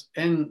illness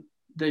and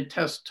they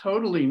test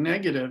totally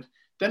negative,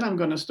 then I'm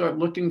going to start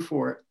looking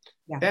for it.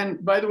 Yeah.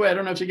 And by the way, I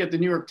don't know if you get the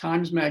New York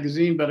Times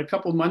magazine, but a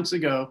couple months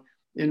ago,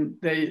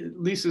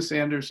 Lisa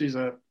Sanders, she's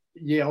a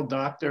Yale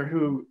doctor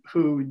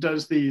who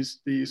does these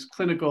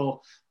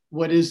clinical,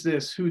 what is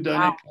this, who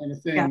done it kind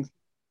of things.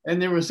 Yeah.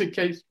 And there was a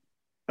case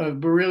of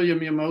Borrelia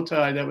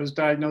miyamotoi that was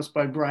diagnosed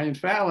by Brian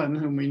Fallon,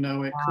 whom we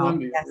know at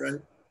Columbia,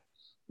 right?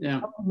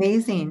 Yeah. Oh,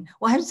 amazing.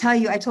 Well, I have to tell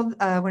you, I told,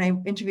 when I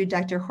interviewed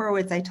Dr.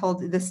 Horowitz, I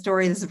told this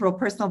story. This is real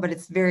personal, but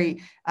it's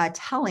very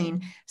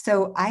telling.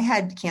 So I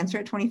had cancer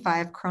at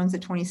 25, Crohn's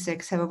at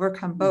 26, have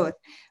overcome both.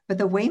 But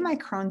the way my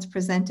Crohn's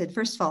presented,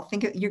 first of all,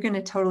 you're going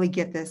to totally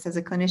get this as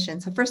a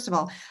clinician. So first of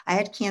all, I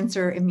had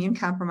cancer, immune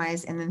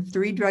compromised, and then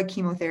 3-drug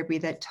chemotherapy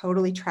that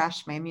totally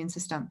trashed my immune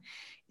system.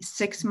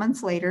 6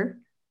 months later,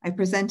 I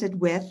presented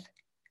with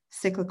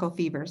cyclical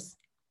fevers.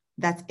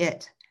 That's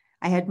it.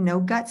 I had no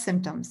gut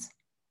symptoms.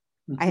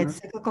 I had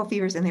cyclical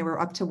fevers and they were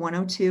up to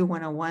 102,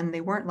 101. They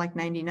weren't like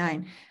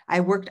 99. I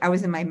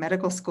was in my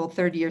medical school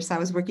third year. So I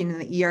was working in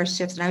the ER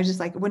shifts and I was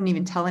just like, I wouldn't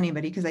even tell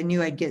anybody because I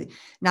knew I'd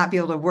not be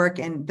able to work.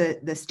 And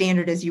the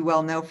standard, as you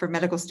well know, for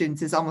medical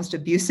students is almost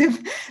abusive.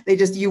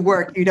 You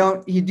work, you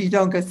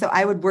don't go. So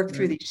I would work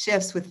through these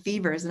shifts with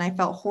fevers and I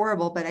felt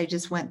horrible, but I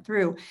just went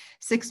through.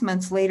 6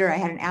 months later, I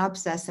had an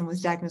abscess and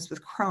was diagnosed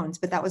with Crohn's,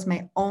 but that was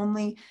my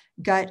only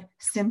gut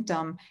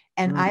symptom.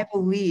 And I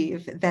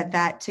believe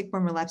that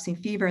tick-borne relapsing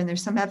fever, and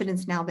there's some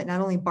evidence now that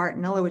not only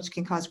Bartonella, which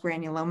can cause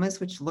granulomas,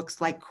 which looks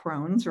like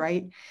Crohn's,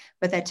 right?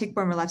 But that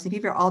tick-borne relapsing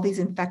fever, all these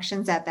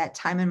infections at that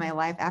time in my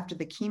life after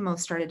the chemo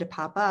started to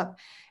pop up.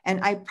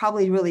 And I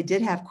probably really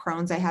did have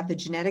Crohn's. I have the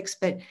genetics,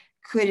 but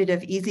could it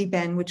have easily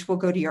been, which we'll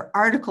go to your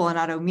article on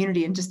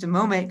autoimmunity in just a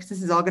moment, because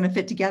this is all going to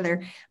fit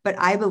together. But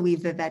I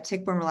believe that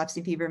tick-borne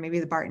relapsing fever,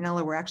 maybe the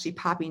Bartonella, were actually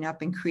popping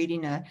up and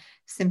creating a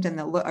symptom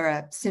or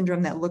a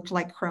syndrome that looked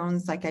like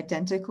Crohn's, like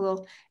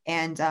identical.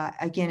 And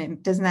again,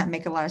 doesn't that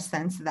make a lot of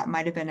sense that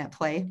might have been at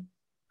play?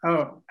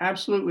 Oh,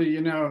 absolutely.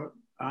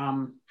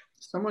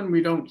 Someone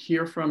we don't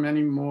hear from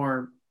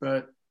anymore,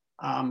 but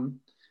a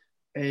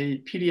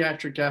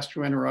pediatric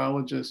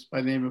gastroenterologist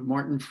by the name of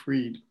Martin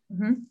Freed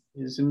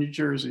is in New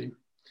Jersey.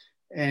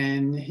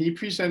 And he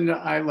presented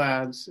at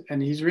ILADS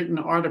and he's written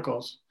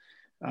articles.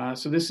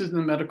 So this is in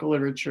the medical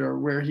literature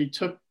where he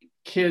took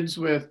kids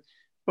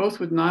both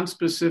with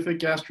non-specific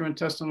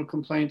gastrointestinal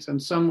complaints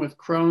and some with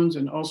Crohn's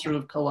and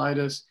ulcerative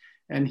colitis.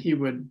 And he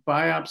would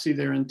biopsy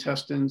their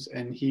intestines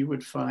and he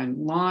would find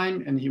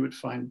Lyme and he would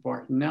find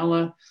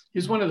Bartonella.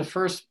 He's one of the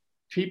first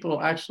people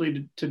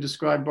actually to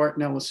describe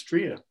Bartonella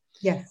stria.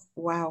 Yes.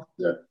 Wow.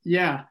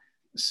 Yeah.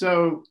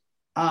 So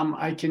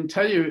I can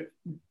tell you,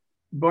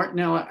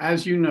 Bartonella,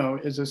 as you know,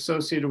 is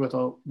associated with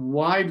a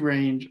wide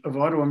range of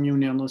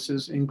autoimmune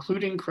illnesses,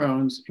 including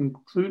Crohn's,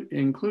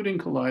 including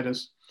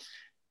colitis.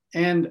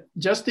 And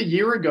just a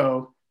year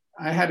ago,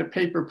 I had a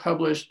paper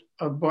published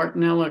of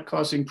Bartonella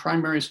causing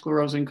primary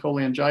sclerosing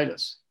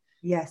cholangitis.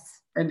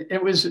 Yes. And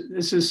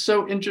this is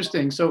so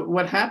interesting. So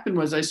what happened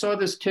was I saw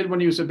this kid when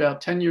he was about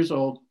 10 years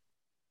old.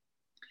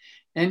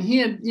 And he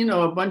had,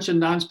 a bunch of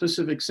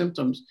nonspecific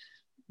symptoms,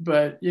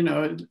 but,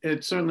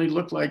 it certainly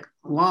looked like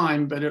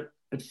Lyme, but it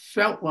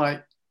felt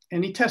like,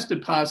 and he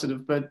tested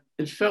positive, but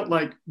it felt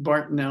like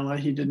Bartonella.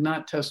 He did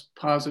not test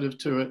positive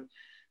to it,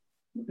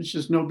 which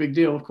is no big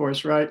deal, of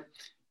course, right?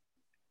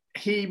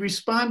 He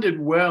responded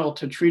well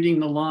to treating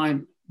the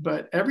Lyme,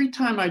 but every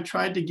time I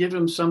tried to give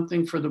him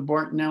something for the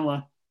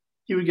Bartonella,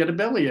 he would get a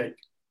bellyache.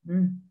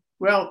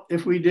 Well,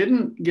 if we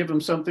didn't give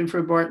him something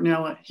for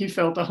Bartonella, he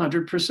felt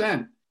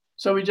 100%.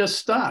 So we just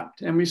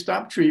stopped and we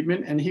stopped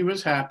treatment and he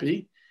was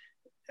happy.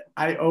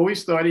 I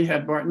always thought he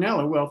had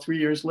Bartonella. Well, 3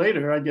 years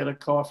later, I get a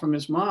call from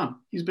his mom.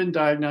 He's been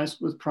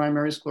diagnosed with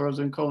primary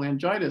sclerosing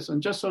cholangitis.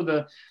 And just so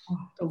the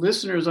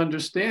listeners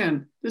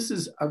understand, this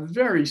is a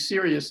very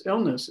serious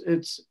illness.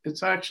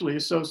 It's actually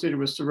associated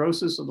with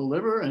cirrhosis of the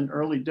liver and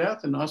early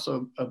death, and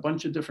also a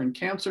bunch of different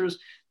cancers.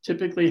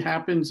 Typically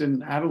happens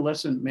in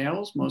adolescent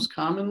males, most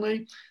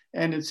commonly.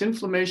 And it's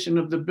inflammation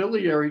of the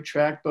biliary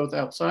tract, both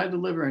outside the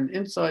liver and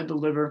inside the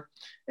liver,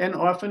 and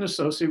often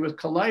associated with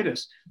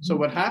colitis. So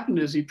what happened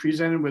is he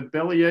presented with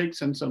belly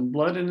aches and some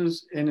blood in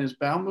his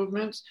bowel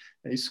movements.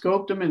 They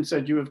scoped him and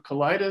said, you have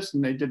colitis,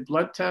 and they did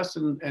blood tests,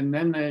 and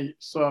then they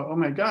saw, oh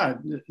my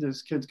God,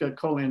 this kid's got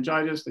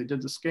cholangitis. They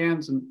did the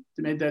scans and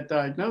they made that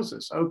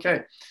diagnosis.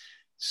 Okay,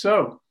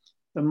 so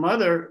the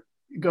mother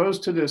goes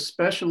to this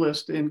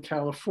specialist in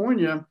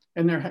California,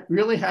 and they're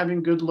really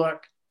having good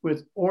luck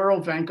with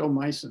oral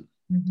vancomycin.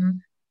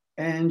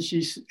 And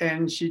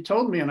she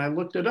told me, and I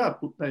looked it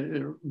up,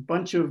 a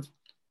bunch of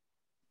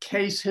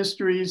case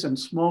histories and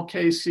small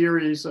case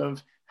series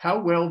of how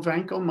well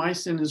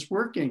vancomycin is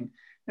working.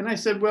 And I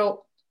said,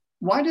 well,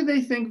 why do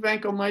they think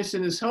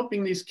vancomycin is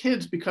helping these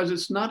kids? Because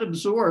it's not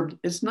absorbed.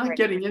 It's not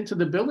getting into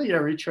the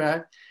biliary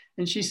tract.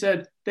 And she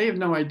said, they have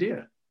no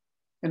idea.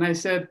 And I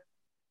said,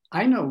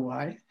 I know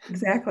why.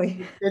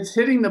 Exactly. It's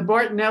hitting the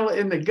Bartonella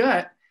in the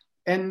gut,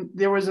 and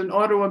there was an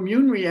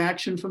autoimmune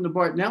reaction from the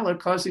Bartonella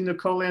causing the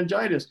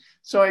cholangitis.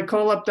 So I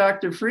call up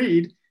Dr.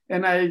 Freed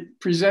and I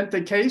present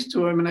the case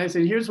to him, and I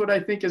said, "Here's what I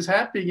think is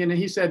happening," and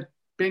he said,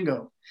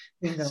 "Bingo."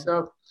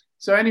 Bingo.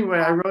 So anyway,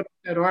 I wrote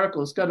that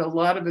article. It's got a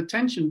lot of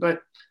attention,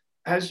 but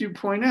as you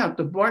point out,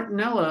 the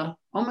Bartonella,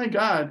 oh my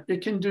God,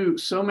 it can do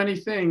so many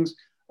things.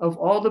 Of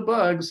all the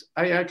bugs,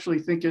 I actually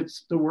think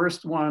it's the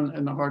worst one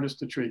and the hardest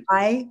to treat.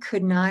 I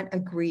could not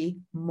agree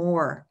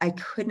more. I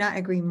could not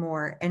agree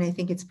more. And I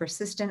think it's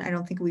persistent. I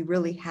don't think we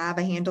really have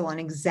a handle on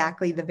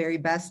exactly the very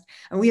best.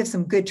 And we have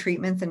some good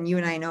treatments, and you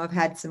and I know have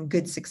had some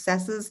good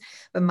successes.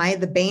 But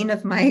the bane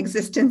of my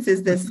existence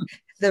is this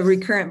the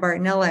recurrent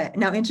Bartonella.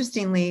 Now,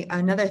 interestingly,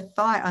 another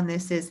thought on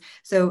this is,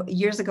 so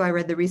years ago, I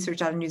read the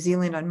research out of New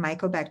Zealand on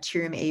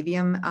Mycobacterium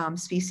avium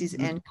species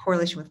and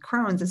correlation with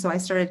Crohn's. And so I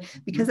started,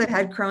 because I've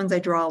had Crohn's, I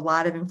draw a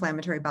lot of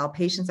inflammatory bowel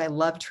patients. I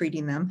love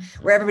treating them,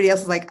 where everybody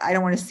else is like, I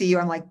don't want to see you.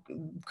 I'm like,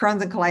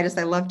 Crohn's and colitis,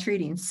 I love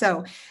treating.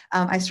 So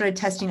I started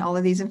testing all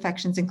of these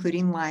infections,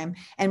 including Lyme.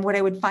 And what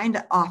I would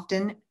find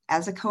often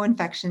as a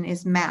co-infection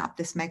is MAP,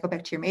 this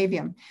Mycobacterium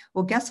avium.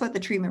 Well, guess what the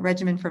treatment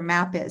regimen for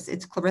MAP is?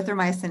 It's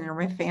clarithromycin and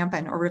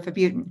rifampin or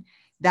rifabutin.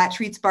 That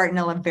treats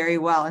Bartonella very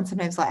well. And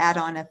sometimes I'll add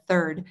on a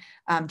third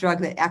drug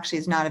that actually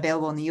is not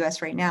available in the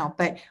US right now.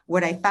 But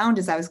what I found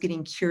is I was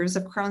getting cures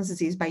of Crohn's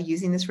disease by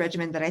using this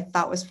regimen that I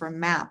thought was for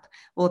MAP.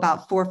 Well,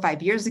 about 4 or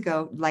 5 years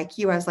ago, like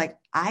you, I was like,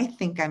 I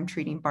think I'm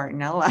treating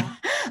Bartonella.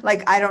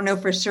 Like, I don't know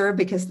for sure,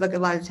 because look, a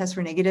lot of tests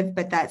were negative,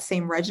 but that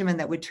same regimen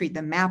that would treat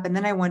the MAP. And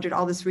then I wondered,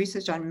 all this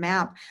research on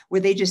MAP, were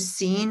they just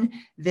seeing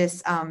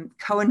this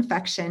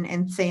co-infection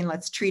and saying,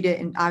 let's treat it?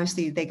 And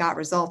obviously they got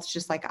results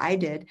just like I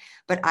did.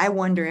 But I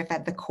wonder if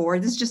at the core,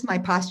 this is just my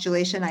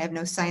postulation. I have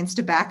no science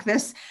to back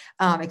this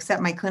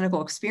except my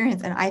clinical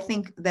experience. And I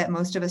think that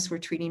most of us were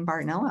treating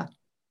Bartonella.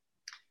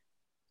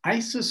 I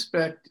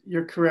suspect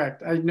you're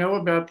correct. I know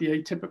about the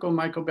atypical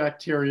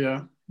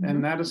mycobacteria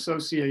and that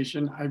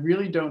association. I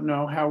really don't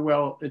know how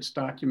well it's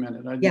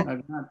documented.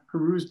 I've not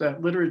perused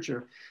that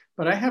literature,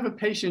 but I have a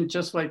patient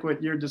just like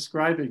what you're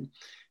describing.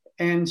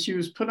 And she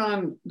was put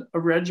on a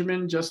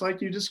regimen just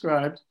like you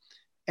described.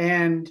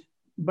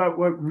 But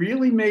what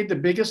really made the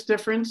biggest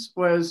difference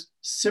was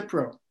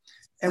Cipro.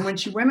 And when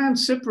she went on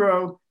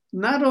Cipro,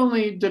 not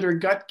only did her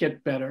gut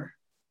get better,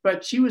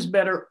 but she was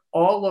better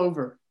all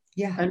over.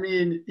 Yeah. I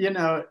mean,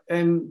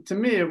 and to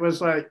me, it was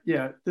like,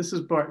 yeah, this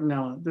is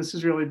Bartonella. This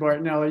is really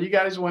Bartonella. You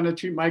guys want to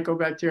treat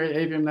Mycobacteria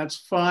avium, that's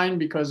fine,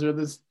 because they're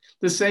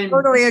the same.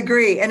 Totally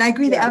agree. And I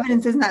agree, the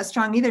evidence isn't that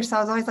strong either. So I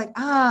was always like,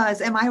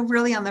 am I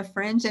really on the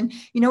fringe? And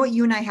you know what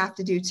you and I have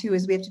to do too,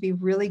 is we have to be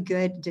really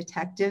good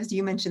detectives.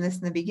 You mentioned this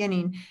in the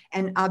beginning,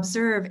 and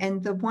observe.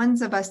 And the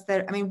ones of us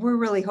that, we're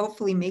really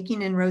hopefully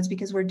making inroads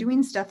because we're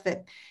doing stuff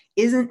that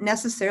isn't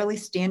necessarily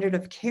standard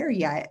of care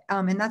yet.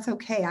 And that's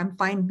okay. I'm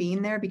fine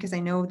being there because I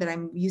know that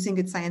I'm using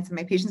good science and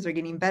my patients are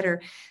getting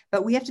better.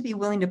 But we have to be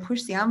willing to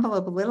push the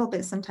envelope a little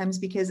bit sometimes,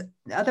 because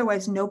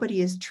otherwise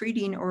nobody is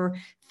treating or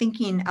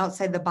thinking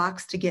outside the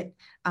box to get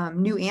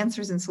new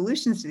answers and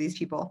solutions to these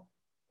people.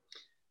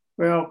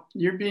 Well,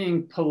 you're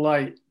being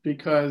polite,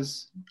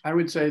 because I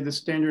would say the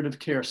standard of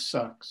care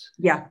sucks.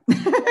 Yeah.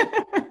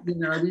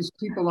 These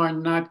people are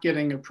not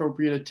getting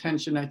appropriate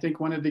attention. I think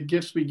one of the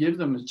gifts we give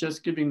them is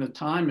just giving the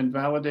time and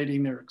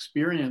validating their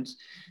experience.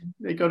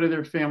 They go to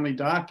their family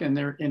doc and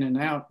they're in and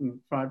out in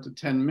 5 to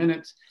 10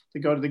 minutes. They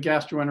go to the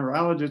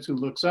gastroenterologist who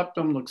looks up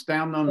them, looks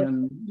down them,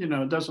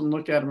 and doesn't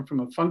look at them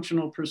from a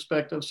functional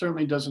perspective,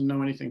 certainly doesn't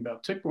know anything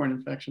about tick-borne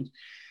infections.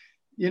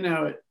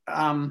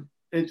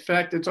 In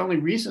fact, it's only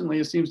recently,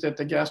 it seems, that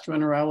the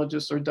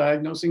gastroenterologists are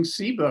diagnosing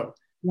SIBO.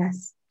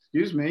 Yes.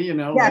 Excuse me,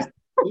 Yes.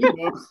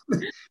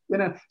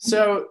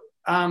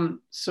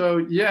 So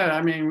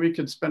yeah, we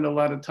could spend a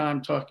lot of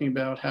time talking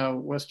about how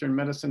Western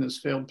medicine has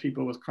failed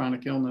people with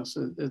chronic illness.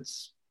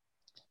 It's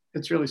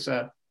really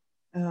sad.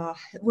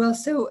 Well,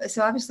 so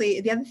obviously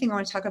the other thing I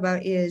want to talk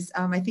about is,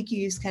 I think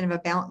you used kind of a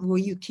balance. Well,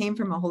 you came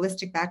from a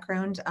holistic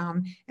background,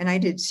 and I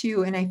did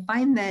too. And I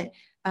find that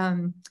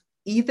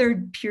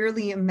either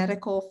purely a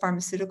medical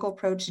pharmaceutical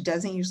approach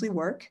doesn't usually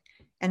work,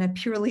 and a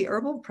purely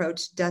herbal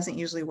approach doesn't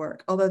usually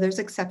work, although there's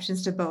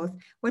exceptions to both.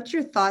 What's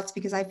your thoughts?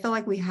 Because I feel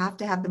like we have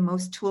to have the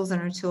most tools in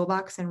our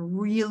toolbox and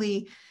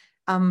really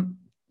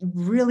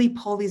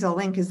pull these all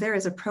in, because there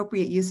is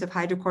appropriate use of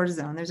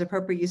hydrocortisone. There's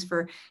appropriate use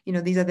for,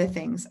 these other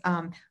things.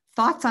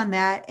 Thoughts on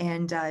that?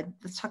 And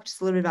let's talk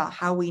just a little bit about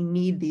how we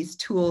need these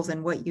tools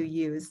and what you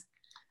use.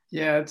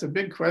 Yeah, it's a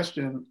big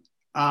question.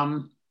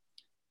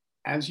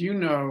 As you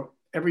know,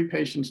 every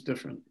patient's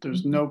different.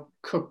 There's no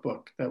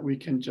cookbook that we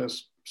can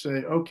just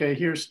say, okay,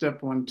 here's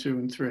step 1, 2,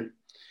 and 3.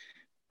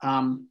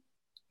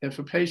 If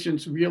a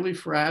patient's really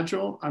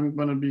fragile, I'm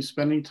going to be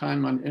spending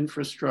time on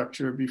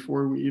infrastructure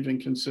before we even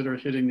consider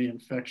hitting the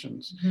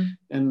infections.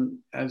 And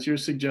as you're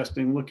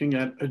suggesting, looking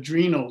at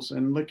adrenals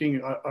and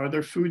looking, are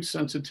there food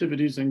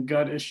sensitivities and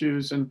gut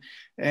issues, and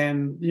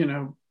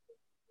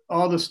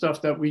all the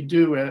stuff that we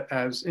do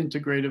as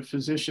integrative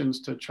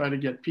physicians to try to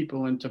get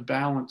people into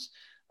balance.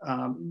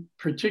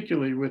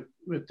 particularly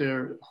with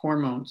their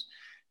hormones.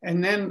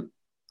 And then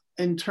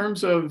in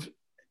terms of,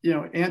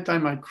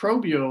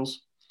 antimicrobials,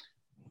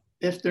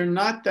 if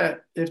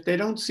they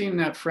don't seem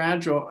that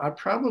fragile, I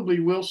probably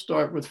will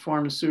start with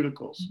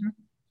pharmaceuticals. Mm-hmm.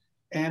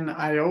 And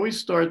I always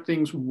start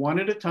things one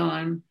at a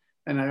time,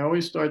 and I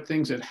always start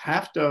things at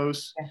half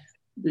dose. Yes.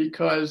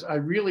 Because I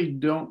really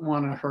don't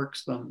want to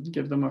herx them,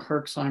 give them a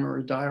Herxheimer or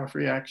a die-off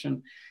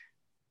reaction,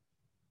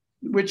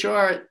 which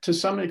are to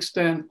some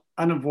extent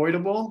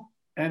unavoidable,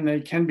 and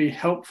they can be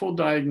helpful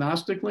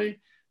diagnostically,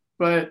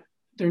 but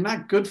they're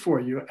not good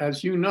for you.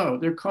 As you know,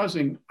 they're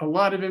causing a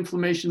lot of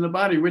inflammation in the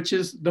body, which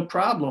is the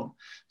problem.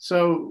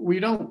 So we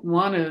don't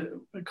want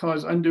to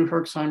cause undue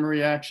Herxheimer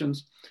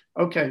reactions.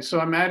 Okay, so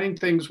I'm adding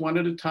things one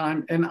at a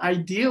time. And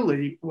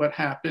ideally, what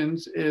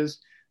happens is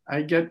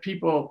I get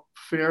people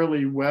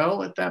fairly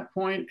well at that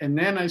point, and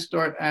then I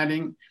start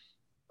adding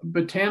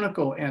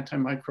botanical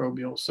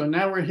antimicrobials. So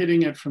now we're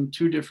hitting it from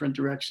two different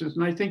directions,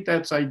 and I think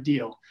that's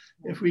ideal.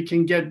 If we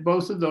can get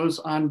both of those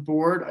on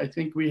board, I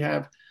think we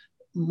have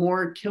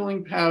more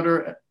killing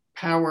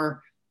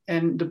power,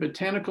 and the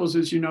botanicals,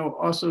 as you know,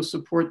 also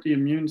support the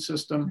immune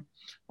system.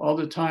 All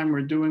the time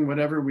we're doing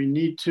whatever we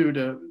need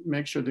to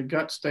make sure the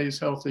gut stays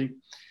healthy.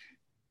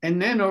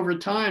 And then over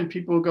time,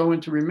 people go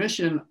into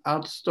remission.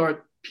 I'll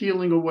start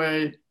peeling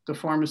away the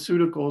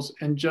pharmaceuticals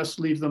and just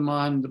leave them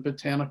on the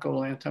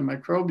botanical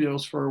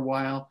antimicrobials for a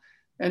while.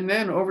 And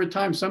then over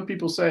time, some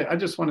people say, I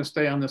just want to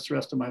stay on this the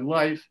rest of my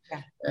life.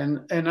 Yeah.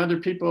 And other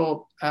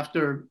people,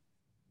 after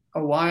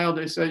a while,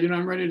 they say,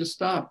 I'm ready to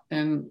stop.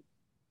 And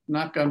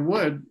knock on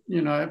wood,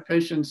 I have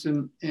patients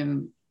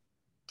in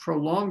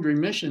prolonged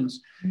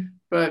remissions. Mm-hmm.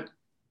 But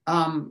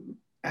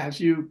as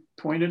you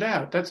pointed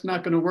out, that's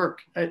not going to work.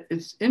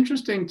 It's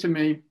interesting to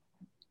me.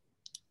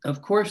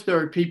 Of course, there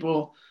are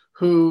people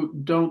who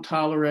don't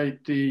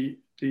tolerate the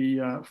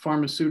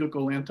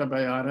pharmaceutical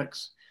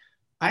antibiotics.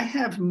 I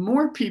have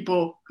more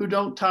people who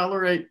don't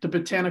tolerate the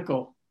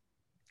botanical,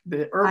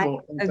 the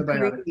herbal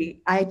antibiotics.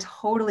 I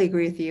totally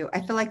agree with you. I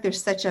feel like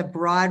there's such a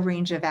broad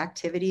range of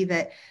activity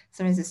that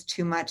sometimes it's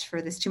too much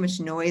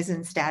noise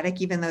and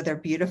static, even though they're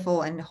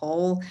beautiful and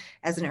whole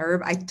as an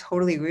herb. I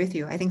totally agree with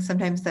you. I think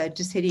sometimes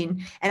just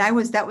hitting,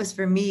 and that was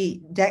for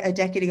me a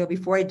decade ago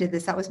before I did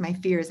this, that was my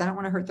fears. I don't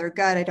want to hurt their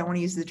gut. I don't want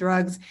to use the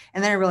drugs.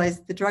 And then I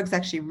realized the drugs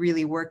actually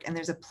really work, and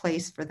there's a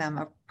place for them,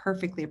 a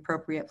perfectly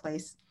appropriate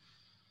place.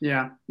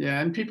 Yeah.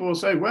 And people will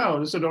say,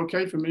 well, is it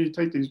okay for me to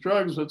take these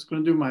drugs? What's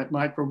going to do my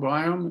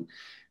microbiome?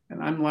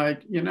 And I'm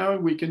like,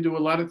 we can do a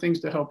lot of things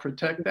to help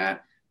protect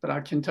that, but I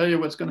can tell you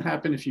what's going to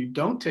happen if you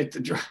don't take the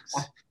drugs.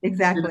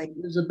 Exactly.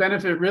 There's a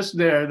benefit risk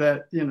there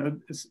that,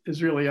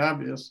 is really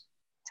obvious.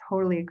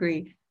 Totally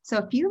agree. So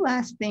a few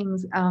last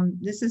things.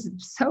 This is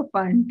so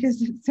fun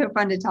because it's so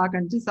fun to talk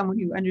to someone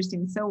who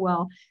understands so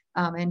well.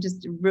 And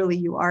just really,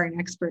 you are an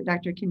expert,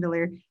 Dr.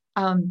 Kindelier.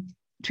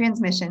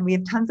 Transmission. We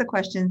have tons of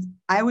questions.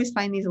 I always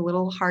find these a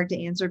little hard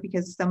to answer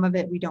because some of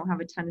it we don't have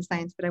a ton of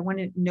science, but I want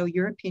to know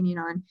your opinion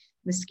on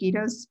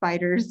mosquitoes,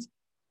 spiders,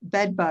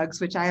 bed bugs,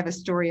 which I have a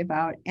story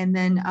about. And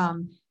then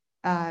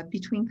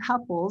between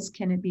couples,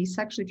 can it be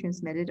sexually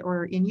transmitted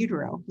or in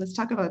utero? Let's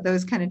talk about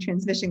those kind of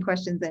transmission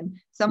questions. And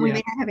some we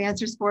may not have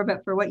answers for,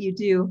 but for what you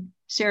do,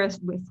 share us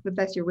with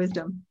us your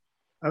wisdom.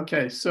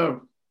 Okay.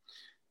 So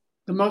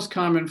the most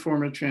common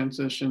form of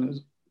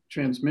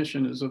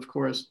transmission is, of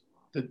course,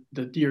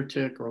 the deer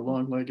tick or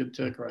long-legged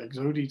tick or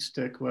Ixodes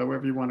tick,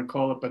 however you want to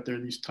call it, but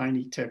they're these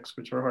tiny ticks,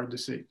 which are hard to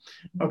see.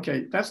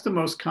 Okay, that's the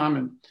most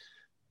common.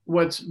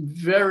 What's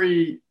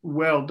very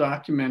well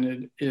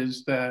documented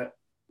is that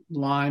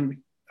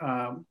Lyme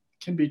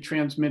can be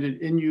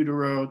transmitted in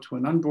utero to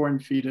an unborn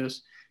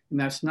fetus, and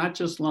that's not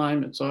just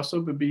Lyme, it's also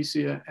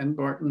Babesia and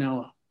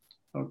Bartonella,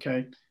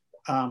 okay?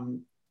 That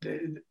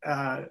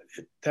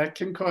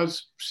can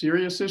cause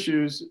serious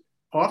issues,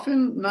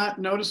 often not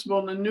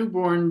noticeable in the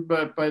newborn,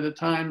 but by the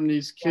time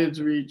these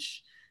kids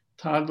reach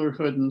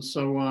toddlerhood and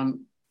so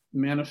on,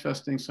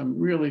 manifesting some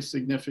really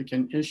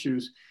significant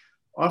issues,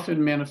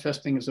 often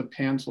manifesting as a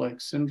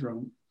PANS-like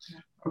syndrome.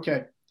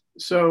 Okay,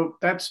 so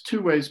that's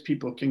two ways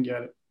people can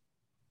get it.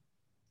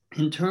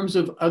 In terms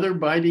of other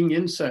biting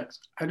insects,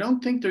 I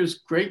don't think there's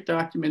great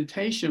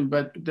documentation,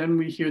 but then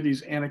we hear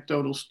these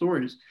anecdotal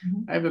stories.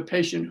 Mm-hmm. I have a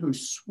patient who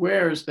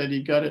swears that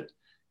he got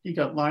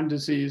Lyme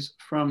disease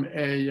from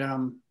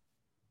a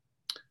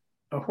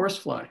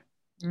horsefly,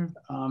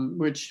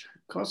 which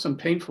caused some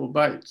painful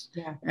bites.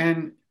 Yeah.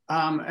 And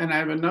I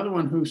have another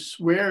one who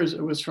swears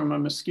it was from a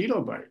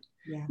mosquito bite.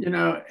 Yeah.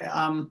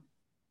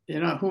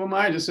 Who am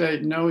I to say,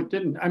 no, it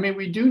didn't? I mean,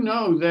 we do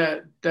know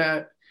that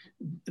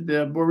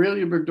the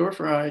Borrelia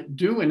burgdorferi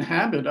do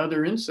inhabit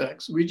other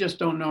insects. We just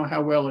don't know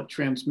how well it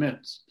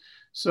transmits.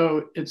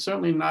 So it's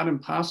certainly not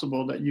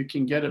impossible that you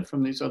can get it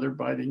from these other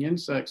biting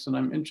insects. And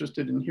I'm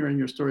interested in hearing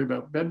your story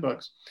about bed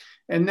bugs.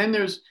 And then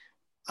there's,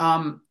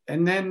 can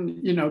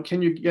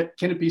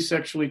it be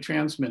sexually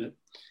transmitted?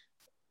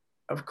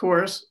 Of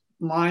course,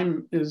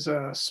 Lyme is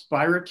a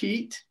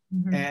spirochete.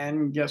 Mm-hmm.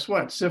 And guess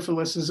what?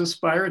 Syphilis is a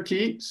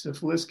spirochete.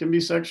 Syphilis can be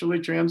sexually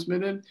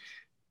transmitted.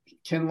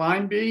 can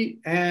Lyme be?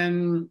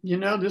 And,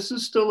 this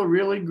is still a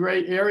really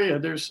gray area.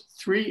 There's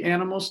 3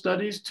 animal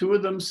studies. 2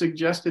 of them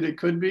suggested it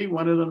could be.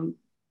 One of them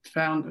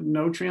found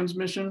no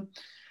transmission.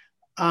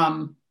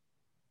 There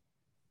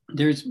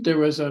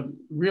was a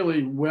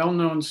really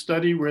well-known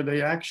study where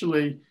they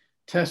actually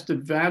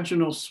tested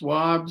vaginal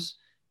swabs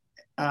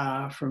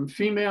from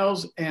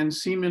females and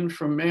semen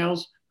from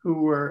males who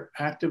were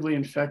actively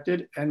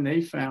infected, and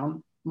they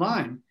found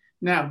Lyme.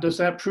 Now, does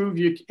that prove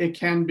it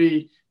can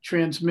be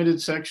transmitted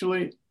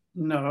sexually?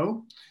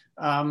 No.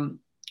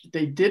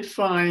 They did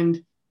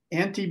find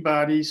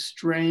antibody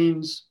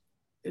strains,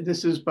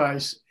 this is by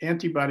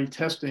antibody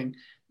testing,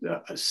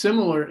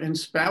 similar in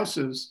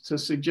spouses to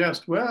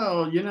suggest,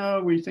 well,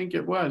 we think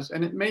it was.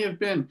 And it may have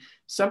been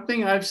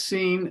something I've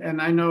seen,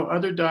 and I know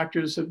other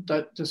doctors have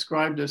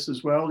described this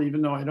as well,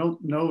 even though I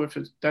don't know if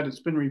it's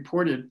been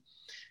reported,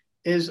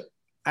 is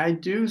I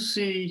do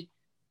see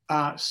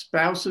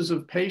spouses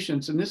of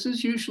patients, and this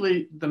is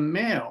usually the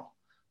male,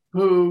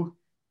 who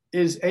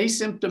is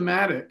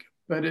asymptomatic,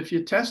 but if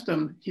you test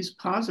him, he's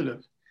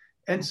positive,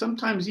 and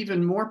sometimes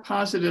even more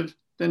positive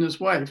than his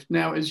wife.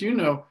 Now, as you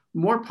know,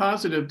 more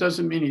positive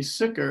doesn't mean he's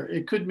sicker.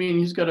 It could mean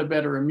he's got a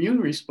better immune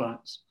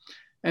response.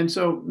 And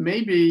so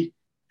maybe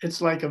it's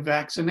like a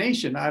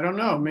vaccination. I don't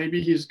know.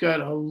 Maybe he's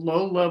got a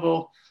low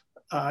level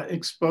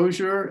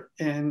exposure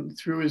and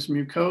through his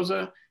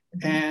mucosa,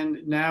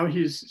 and now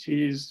he's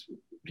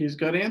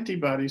got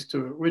antibodies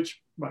to it,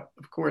 which,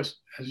 of course,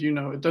 as you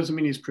know, it doesn't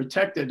mean he's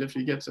protected if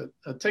he gets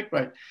a tick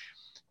bite.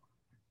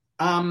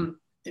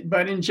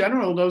 But in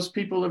general, those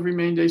people have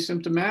remained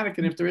asymptomatic.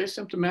 And if they're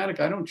asymptomatic,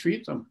 I don't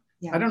treat them.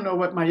 Yeah. I don't know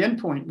what my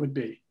endpoint would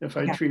be if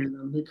I treated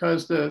them,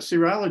 because the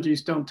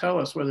serologies don't tell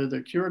us whether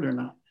they're cured or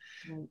not.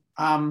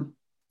 Right.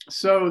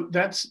 So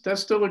that's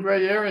still a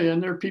gray area.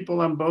 And there are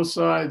people on both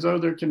sides. Oh,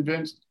 they're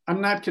convinced.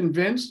 I'm not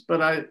convinced, but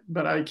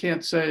I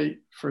can't say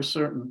for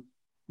certain.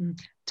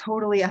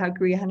 Totally, I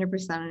agree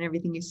 100% on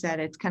everything you said.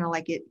 It's kind of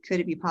like,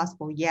 could it be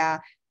possible? Yeah.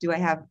 Do I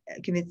have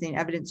convincing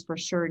evidence for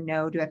sure?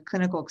 No. Do I have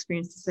clinical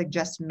experience to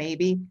suggest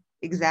maybe?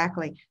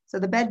 Exactly. So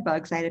the bed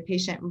bugs, I had a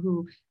patient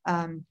who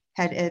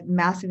had a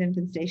massive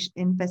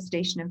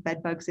infestation of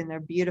bed bugs in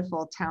their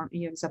beautiful town.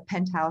 It was a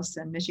penthouse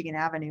on Michigan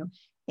Avenue.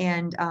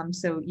 And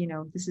so,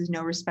 this is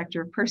no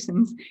respecter of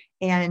persons.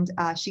 And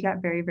she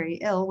got very, very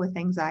ill with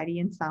anxiety,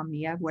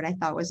 insomnia, what I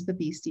thought was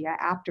Babesia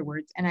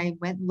afterwards. And I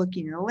went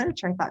looking in the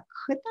literature. I thought,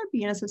 could there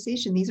be an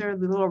association? These are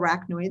the little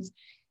arachnoids.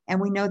 And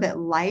we know that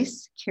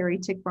lice carry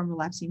tick-borne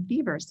relapsing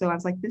fever. So I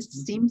was like, this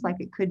seems like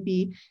it could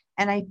be.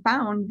 And I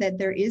found that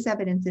there is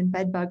evidence in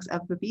bed bugs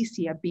of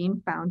Babesia being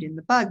found in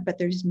the bug, but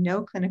there's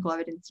no clinical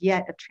evidence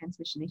yet of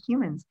transmission to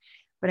humans.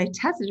 But I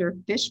tested her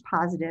fish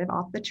positive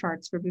off the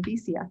charts for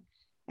Babesia.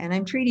 And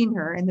I'm treating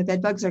her and the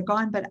bed bugs are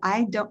gone, but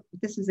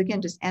this is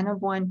again, just N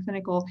of 1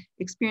 clinical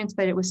experience,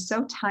 but it was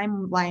so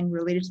timeline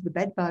related to the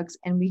bed bugs.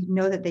 And we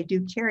know that they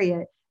do carry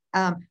it.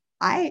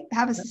 I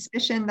have a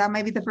suspicion that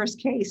might be the first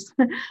case.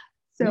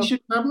 So you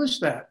should publish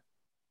that.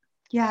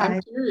 Yeah.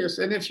 I'm curious.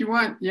 And if you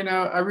want,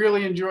 I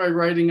really enjoy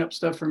writing up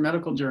stuff for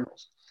medical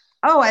journals.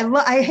 Oh,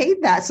 I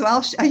hate that. So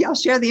I'll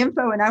share the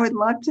info, and I would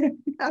love to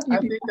have you. I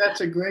think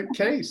that's a great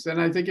case.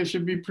 And I think it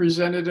should be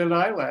presented at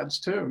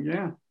iLabs too.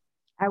 Yeah.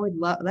 I would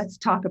love, let's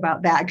talk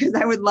about that, because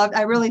I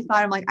really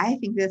thought, I'm like, I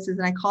think this is,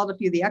 and I called a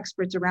few of the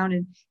experts around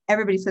and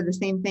everybody said the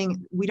same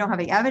thing. We don't have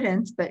any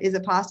evidence, but is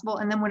it possible?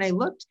 And then when I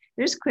looked,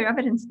 there's clear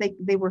evidence they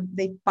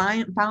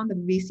found the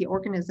Babesia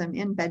organism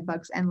in bed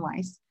bugs and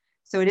lice.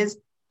 So it is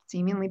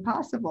seemingly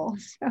possible.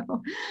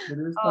 So it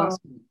is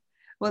possible.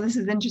 Well, this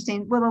is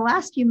interesting. Well, the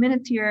last few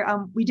minutes here,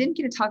 we didn't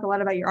get to talk a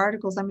lot about your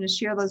articles. I'm going to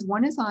share those.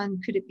 One is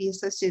on, could it be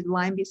associated,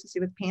 Lyme be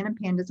associated with pan and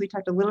pandas? We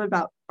talked a little bit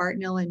about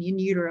Bartonella and in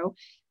utero.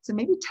 So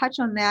maybe touch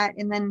on that.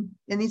 And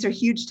these are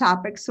huge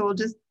topics, so we'll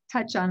just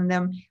touch on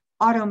them.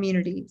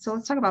 Autoimmunity. So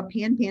let's talk about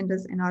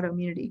pandas and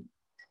autoimmunity.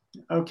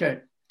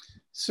 Okay.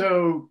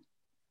 So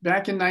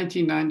back in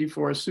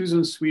 1994,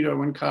 Susan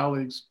Sweeto and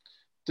colleagues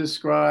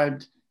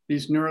described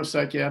these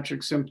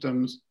neuropsychiatric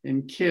symptoms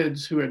in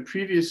kids who had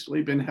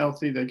previously been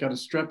healthy. They got a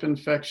strep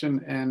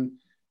infection and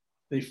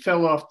they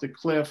fell off the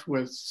cliff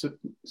with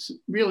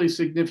really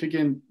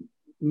significant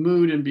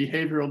mood and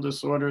behavioral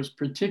disorders,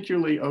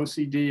 particularly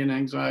OCD and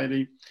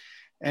anxiety.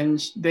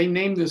 And they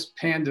named this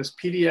PANDAS,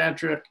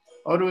 pediatric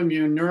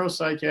autoimmune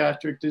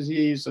neuropsychiatric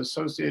disease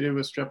associated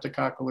with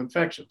streptococcal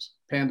infections,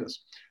 PANDAS.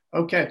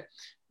 Okay,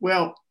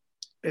 well,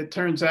 it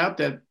turns out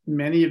that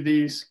many of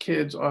these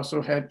kids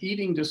also had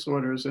eating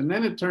disorders. And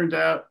then it turned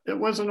out it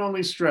wasn't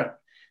only strep.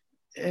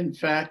 In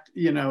fact,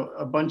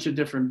 a bunch of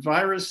different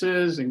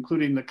viruses,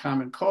 including the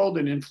common cold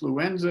and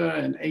influenza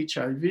and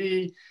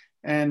HIV.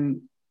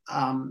 And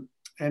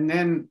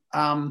then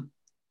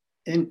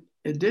in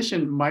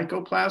addition,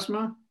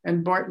 Mycoplasma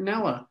and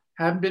Bartonella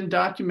have been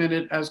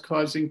documented as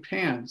causing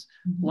PANS.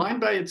 Mm-hmm. Lyme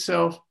by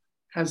itself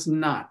has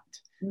not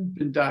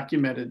been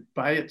documented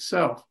by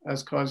itself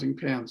as causing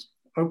PANS.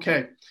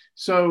 Okay,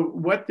 so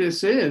what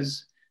this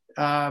is,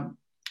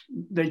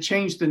 they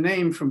changed the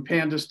name from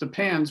PANDAS to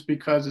PANS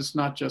because it's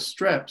not just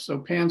strep. So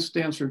PANS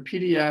stands for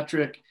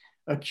pediatric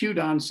acute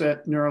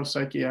onset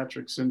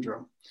neuropsychiatric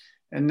syndrome.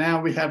 And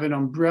now we have an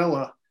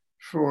umbrella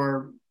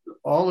for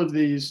all of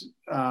these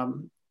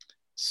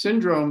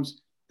syndromes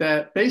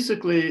that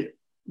basically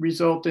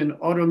result in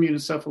autoimmune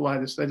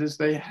encephalitis. That is,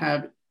 they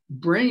have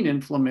brain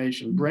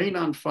inflammation, brain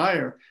on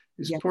fire,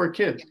 these poor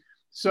kids.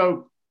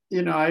 So,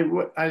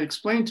 I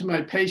explained to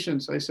my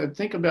patients, I said,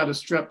 think about a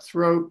strep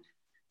throat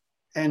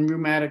and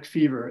rheumatic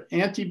fever.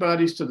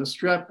 Antibodies to the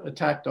strep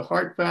attack the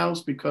heart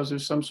valves because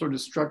there's some sort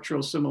of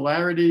structural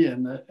similarity,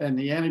 and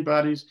the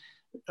antibodies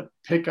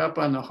pick up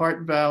on the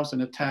heart valves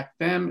and attack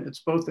them. It's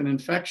both an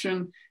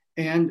infection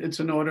and it's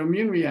an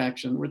autoimmune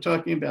reaction. We're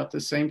talking about the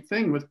same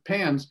thing with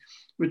PANS,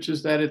 which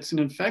is that it's an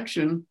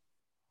infection.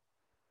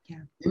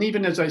 Yeah. And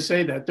even as I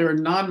say that, there are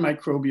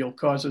non-microbial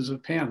causes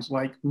of PANS,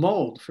 like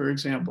mold, for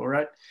example,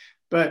 right?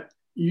 But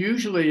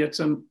usually it's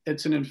an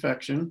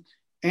infection,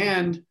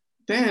 and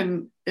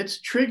then it's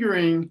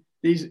triggering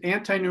these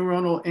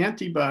antineuronal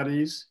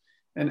antibodies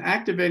and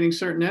activating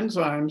certain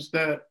enzymes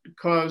that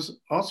cause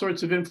all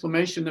sorts of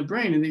inflammation in the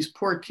brain. And these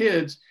poor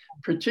kids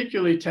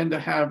particularly tend to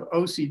have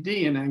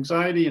OCD and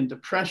anxiety and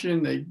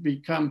depression. They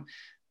become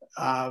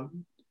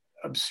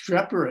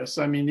obstreperous.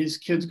 I mean, these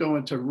kids go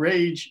into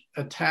rage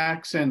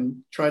attacks and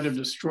try to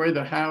destroy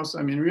the house.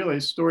 I mean, really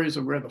stories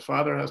of where the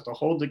father has to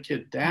hold the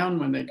kid down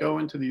when they go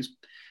into these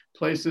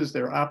places.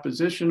 They're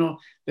oppositional.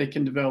 They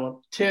can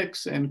develop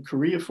tics and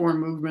choreiform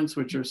movements,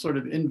 which are sort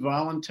of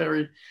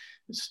involuntary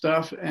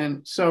stuff.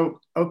 And so,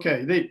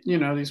 okay,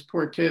 these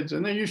poor kids,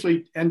 and they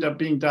usually end up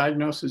being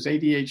diagnosed as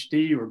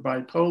ADHD or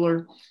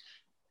bipolar,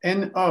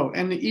 and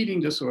the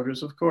eating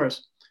disorders, of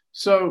course.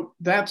 So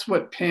that's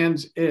what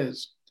PANS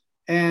is.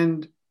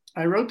 And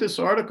I wrote this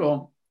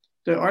article.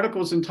 The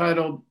article is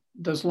entitled,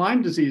 "Does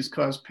Lyme Disease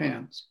Cause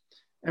PANS?"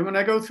 And when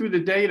I go through the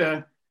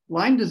data,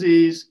 Lyme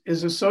disease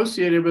is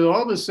associated with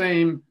all the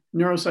same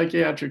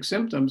neuropsychiatric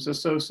symptoms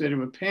associated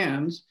with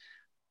PANS.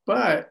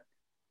 But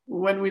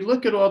when we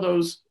look at all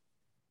those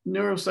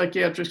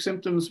neuropsychiatric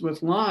symptoms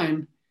with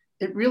Lyme,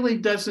 it really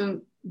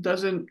doesn't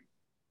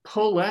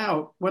pull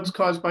out what's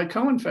caused by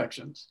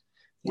co-infections.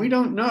 Yeah. We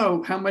don't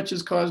know how much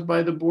is caused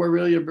by the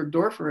Borrelia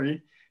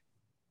burgdorferi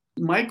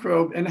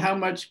microbe and how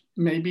much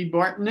may be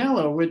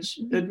Bartonella, which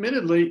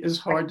admittedly is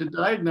hard to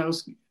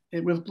diagnose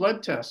with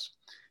blood tests.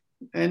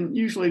 And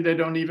usually they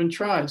don't even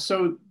try.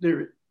 So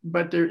there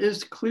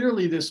is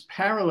clearly this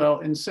parallel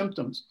in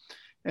symptoms.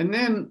 And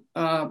then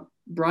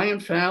Brian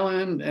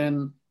Fallon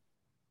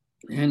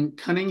and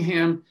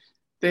Cunningham,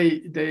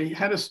 they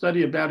had a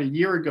study about a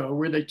year ago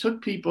where they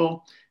took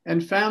people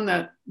and found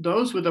that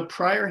those with a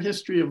prior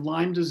history of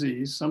Lyme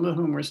disease, some of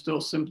whom were still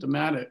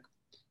symptomatic,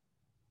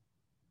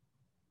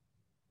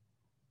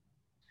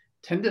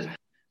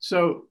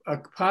 so a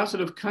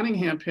positive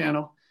Cunningham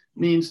panel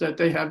means that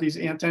they have these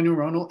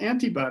antineuronal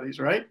antibodies,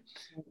 right?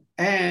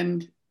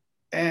 And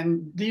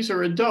these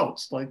are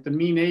adults, like the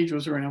mean age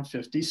was around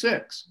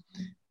 56.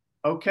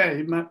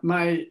 Okay,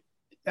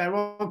 I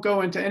won't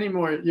go into any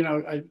more,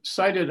 I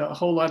cited a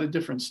whole lot of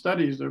different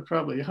studies. There are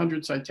probably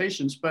 100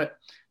 citations, but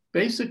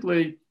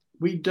basically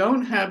we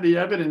don't have the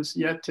evidence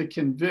yet to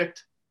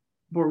convict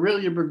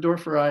Borrelia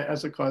burgdorferi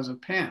as a cause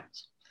of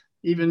PANS,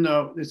 even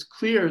though it's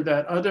clear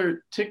that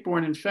other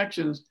tick-borne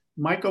infections,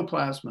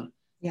 Mycoplasma,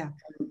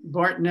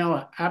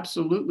 Bartonella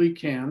absolutely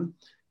can.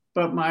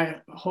 But my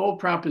whole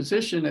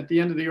proposition at the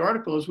end of the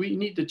article is we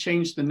need to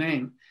change the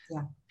name.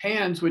 Yeah.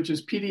 PANS, which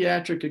is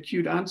pediatric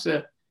acute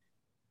onset,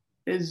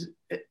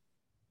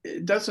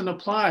 it doesn't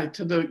apply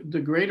to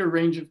the greater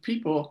range of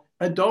people.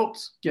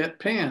 Adults get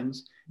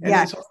PANS. And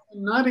it's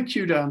often not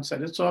acute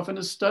onset. It's often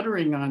a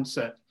stuttering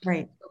onset.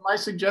 Right. So my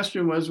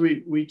suggestion was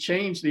we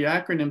change the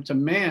acronym to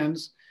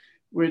MANS,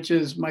 which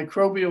is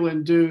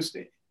microbial-induced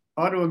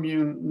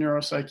autoimmune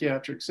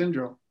neuropsychiatric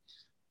syndrome.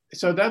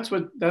 So that's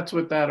what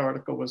that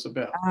article was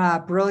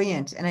about.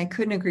 Brilliant. And I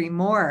couldn't agree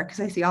more, because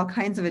I see all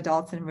kinds of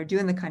adults, and we're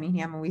doing the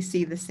Cunningham and we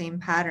see the same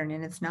pattern,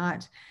 and it's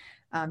not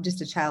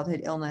just a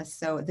childhood illness.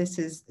 So this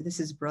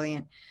is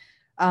brilliant.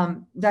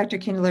 Dr.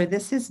 Kindler,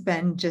 this has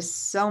been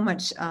just so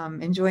much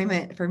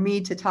enjoyment for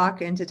me to talk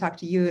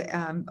to you,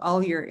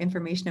 all your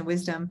information and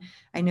wisdom.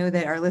 I know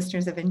that our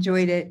listeners have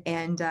enjoyed it,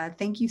 and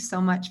thank you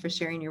so much for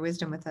sharing your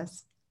wisdom with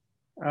us.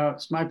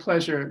 It's my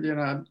pleasure.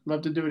 I'd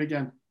love to do it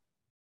again.